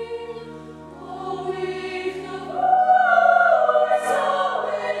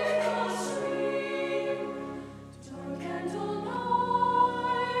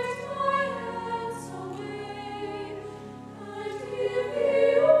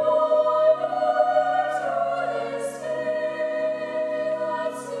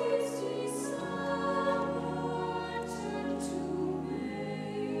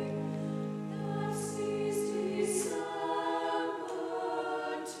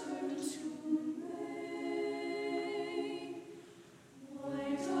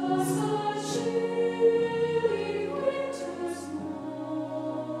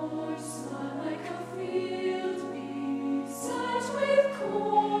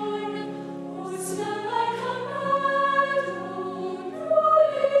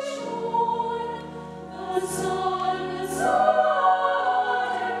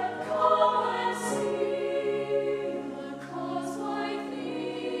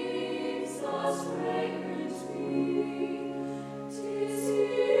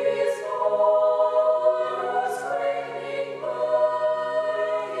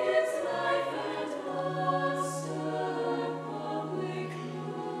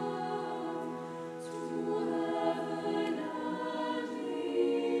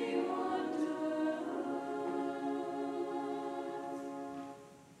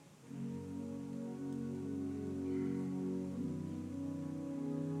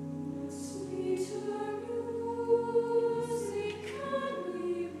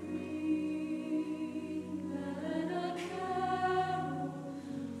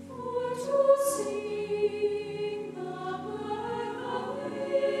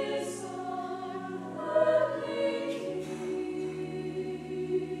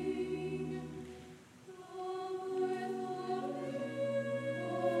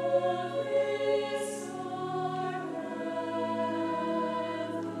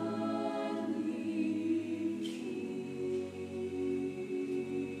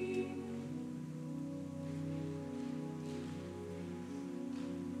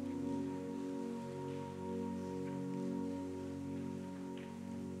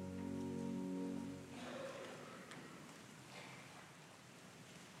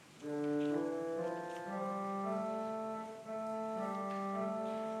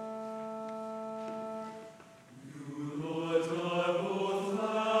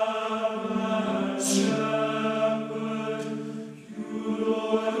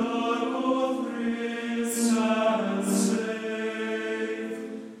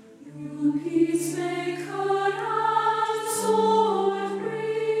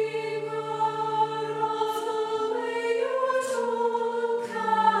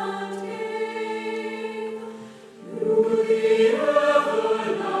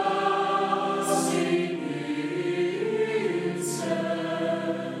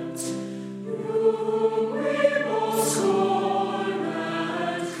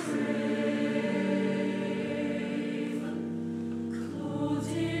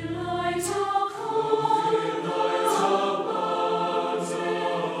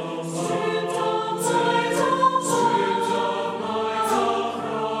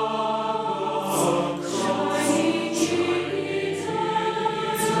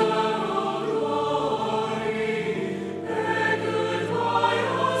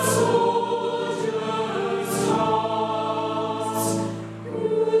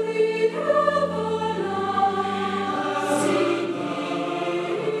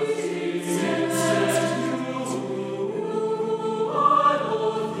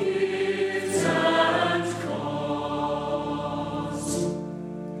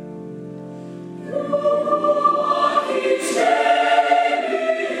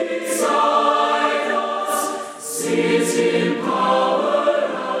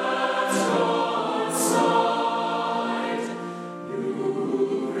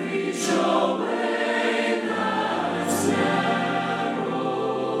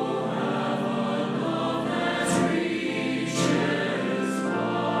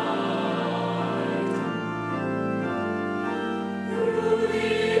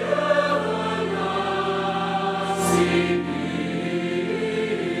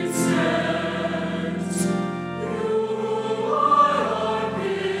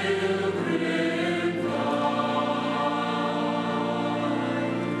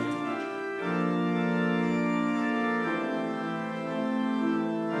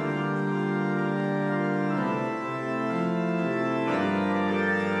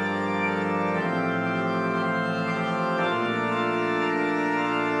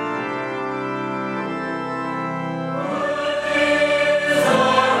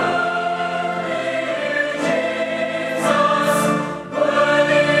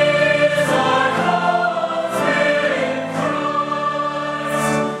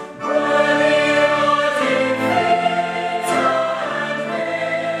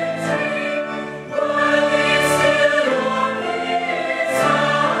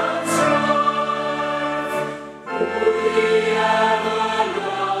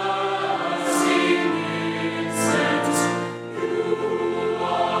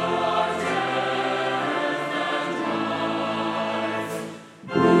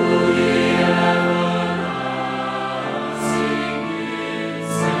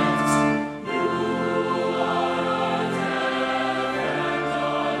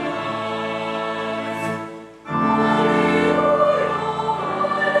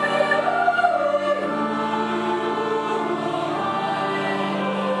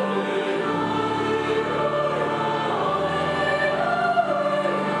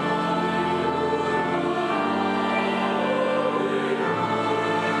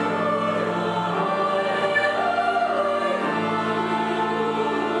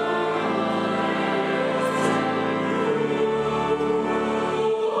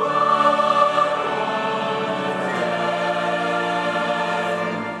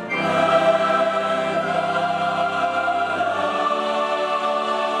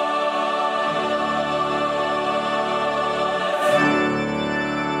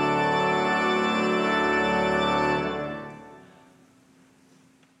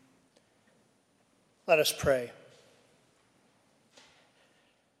 Let us pray.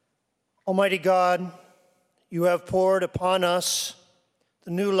 Almighty God, you have poured upon us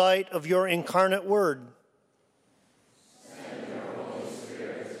the new light of your incarnate word. Send your Holy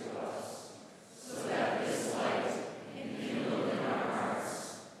Spirit to us, so that this light, enkindled in our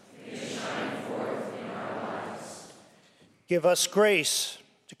hearts, may shine forth in our lives. Give us grace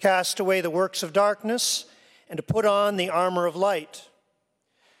to cast away the works of darkness and to put on the armor of light.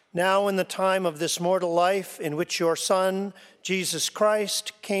 Now in the time of this mortal life in which your Son, Jesus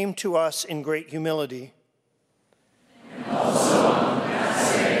Christ, came to us in great humility. And also on the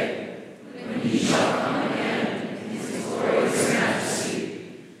last day, when he shall come again in his glorious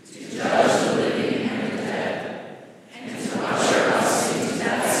majesty, to judge the living and the dead, and to usher us into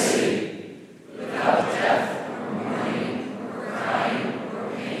that city, without death or mourning or crying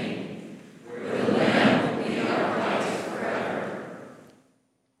or pain, where the Lamb will be our light forever.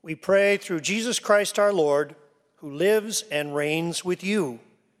 We pray through Jesus Christ our Lord, who lives and reigns with you,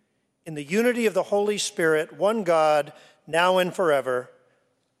 in the unity of the Holy Spirit, one God, now and forever.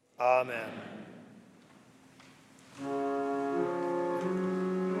 Amen.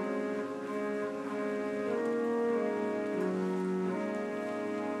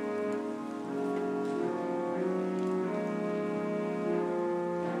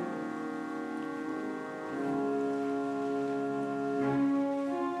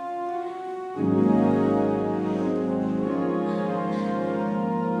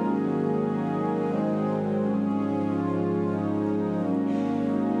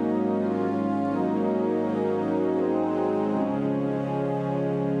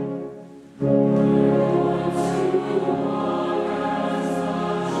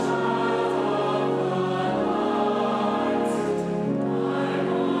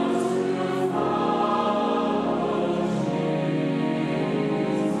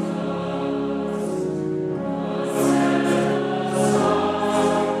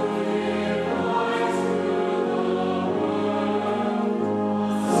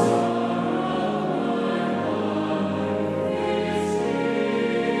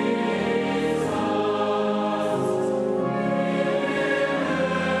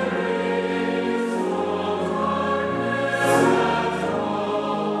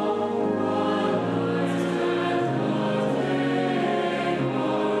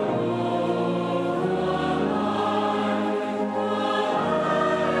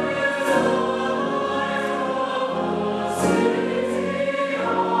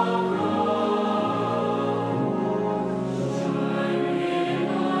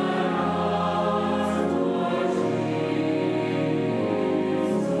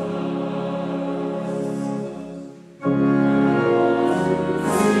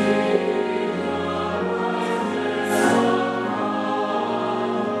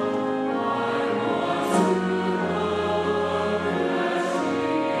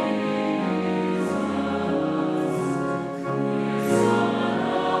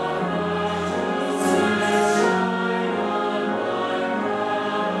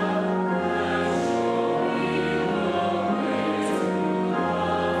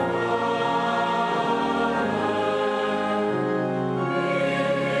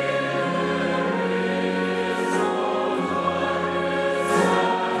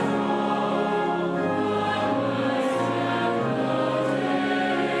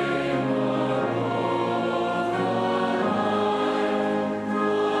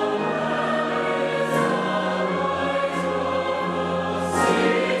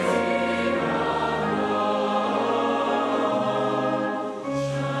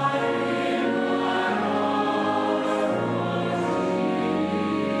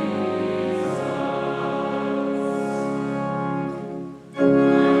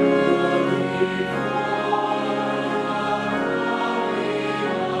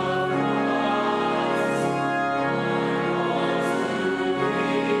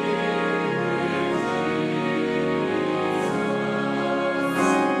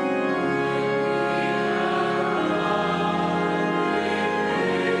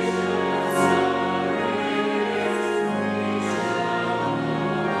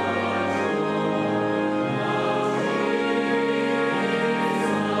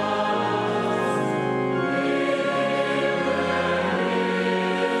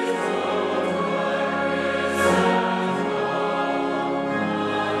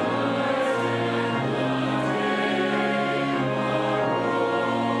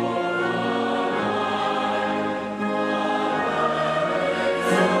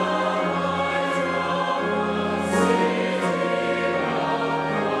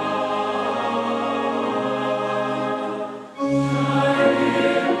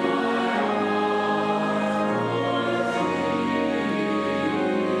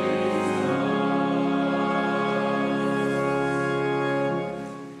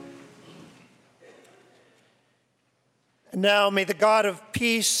 And now may the God of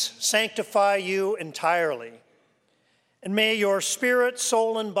peace sanctify you entirely. And may your spirit,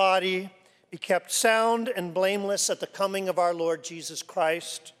 soul, and body be kept sound and blameless at the coming of our Lord Jesus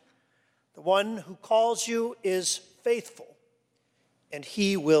Christ. The one who calls you is faithful, and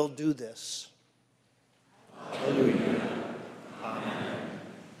he will do this. Hallelujah. Amen.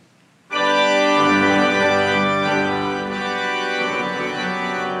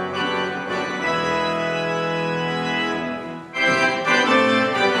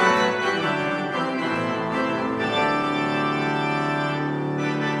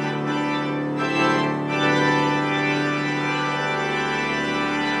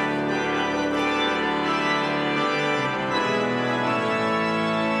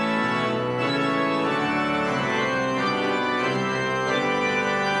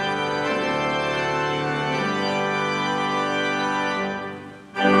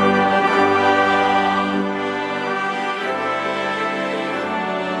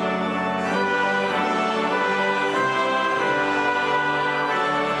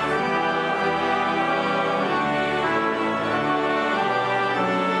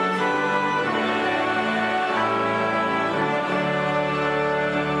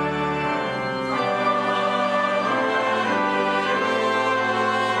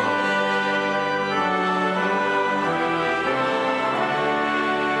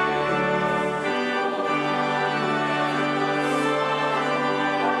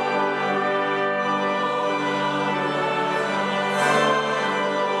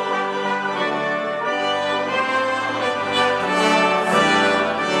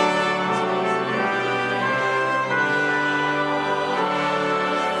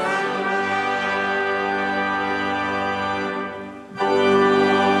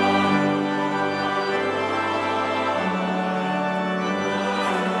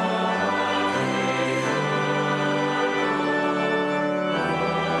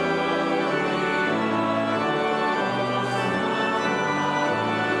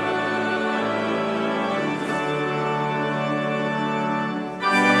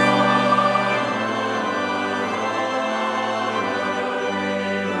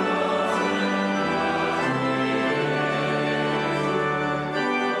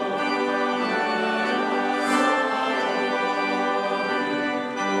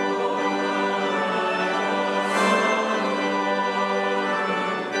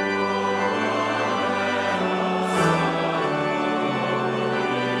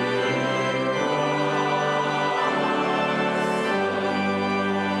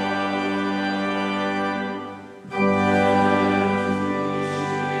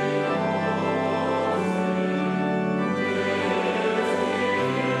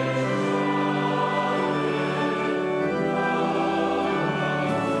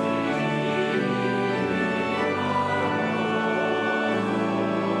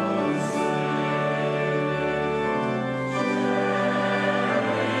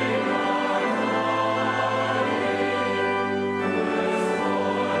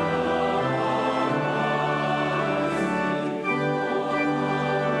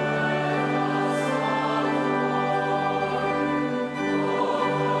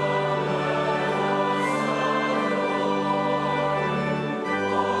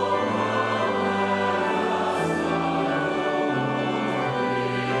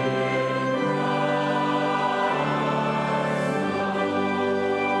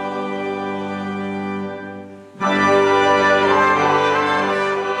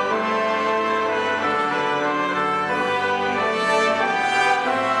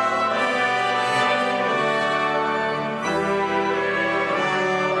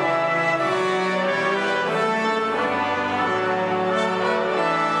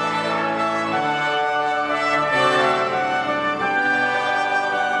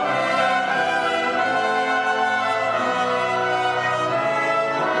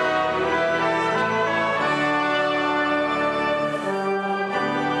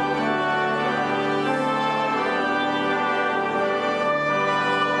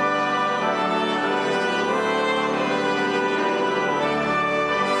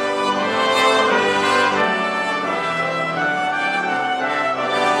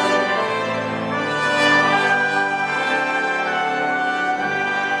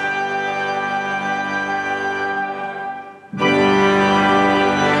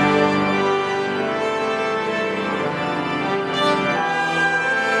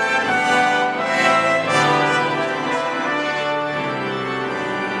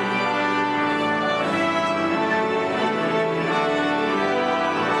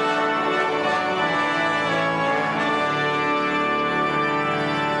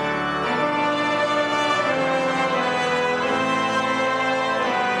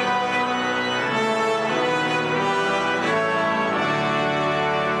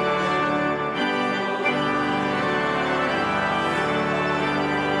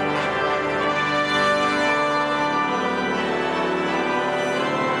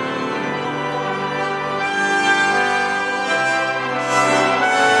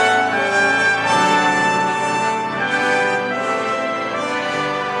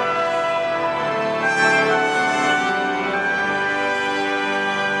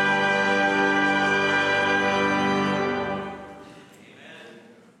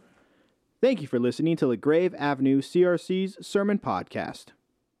 Thank you for listening to LaGrave Avenue CRC's Sermon Podcast.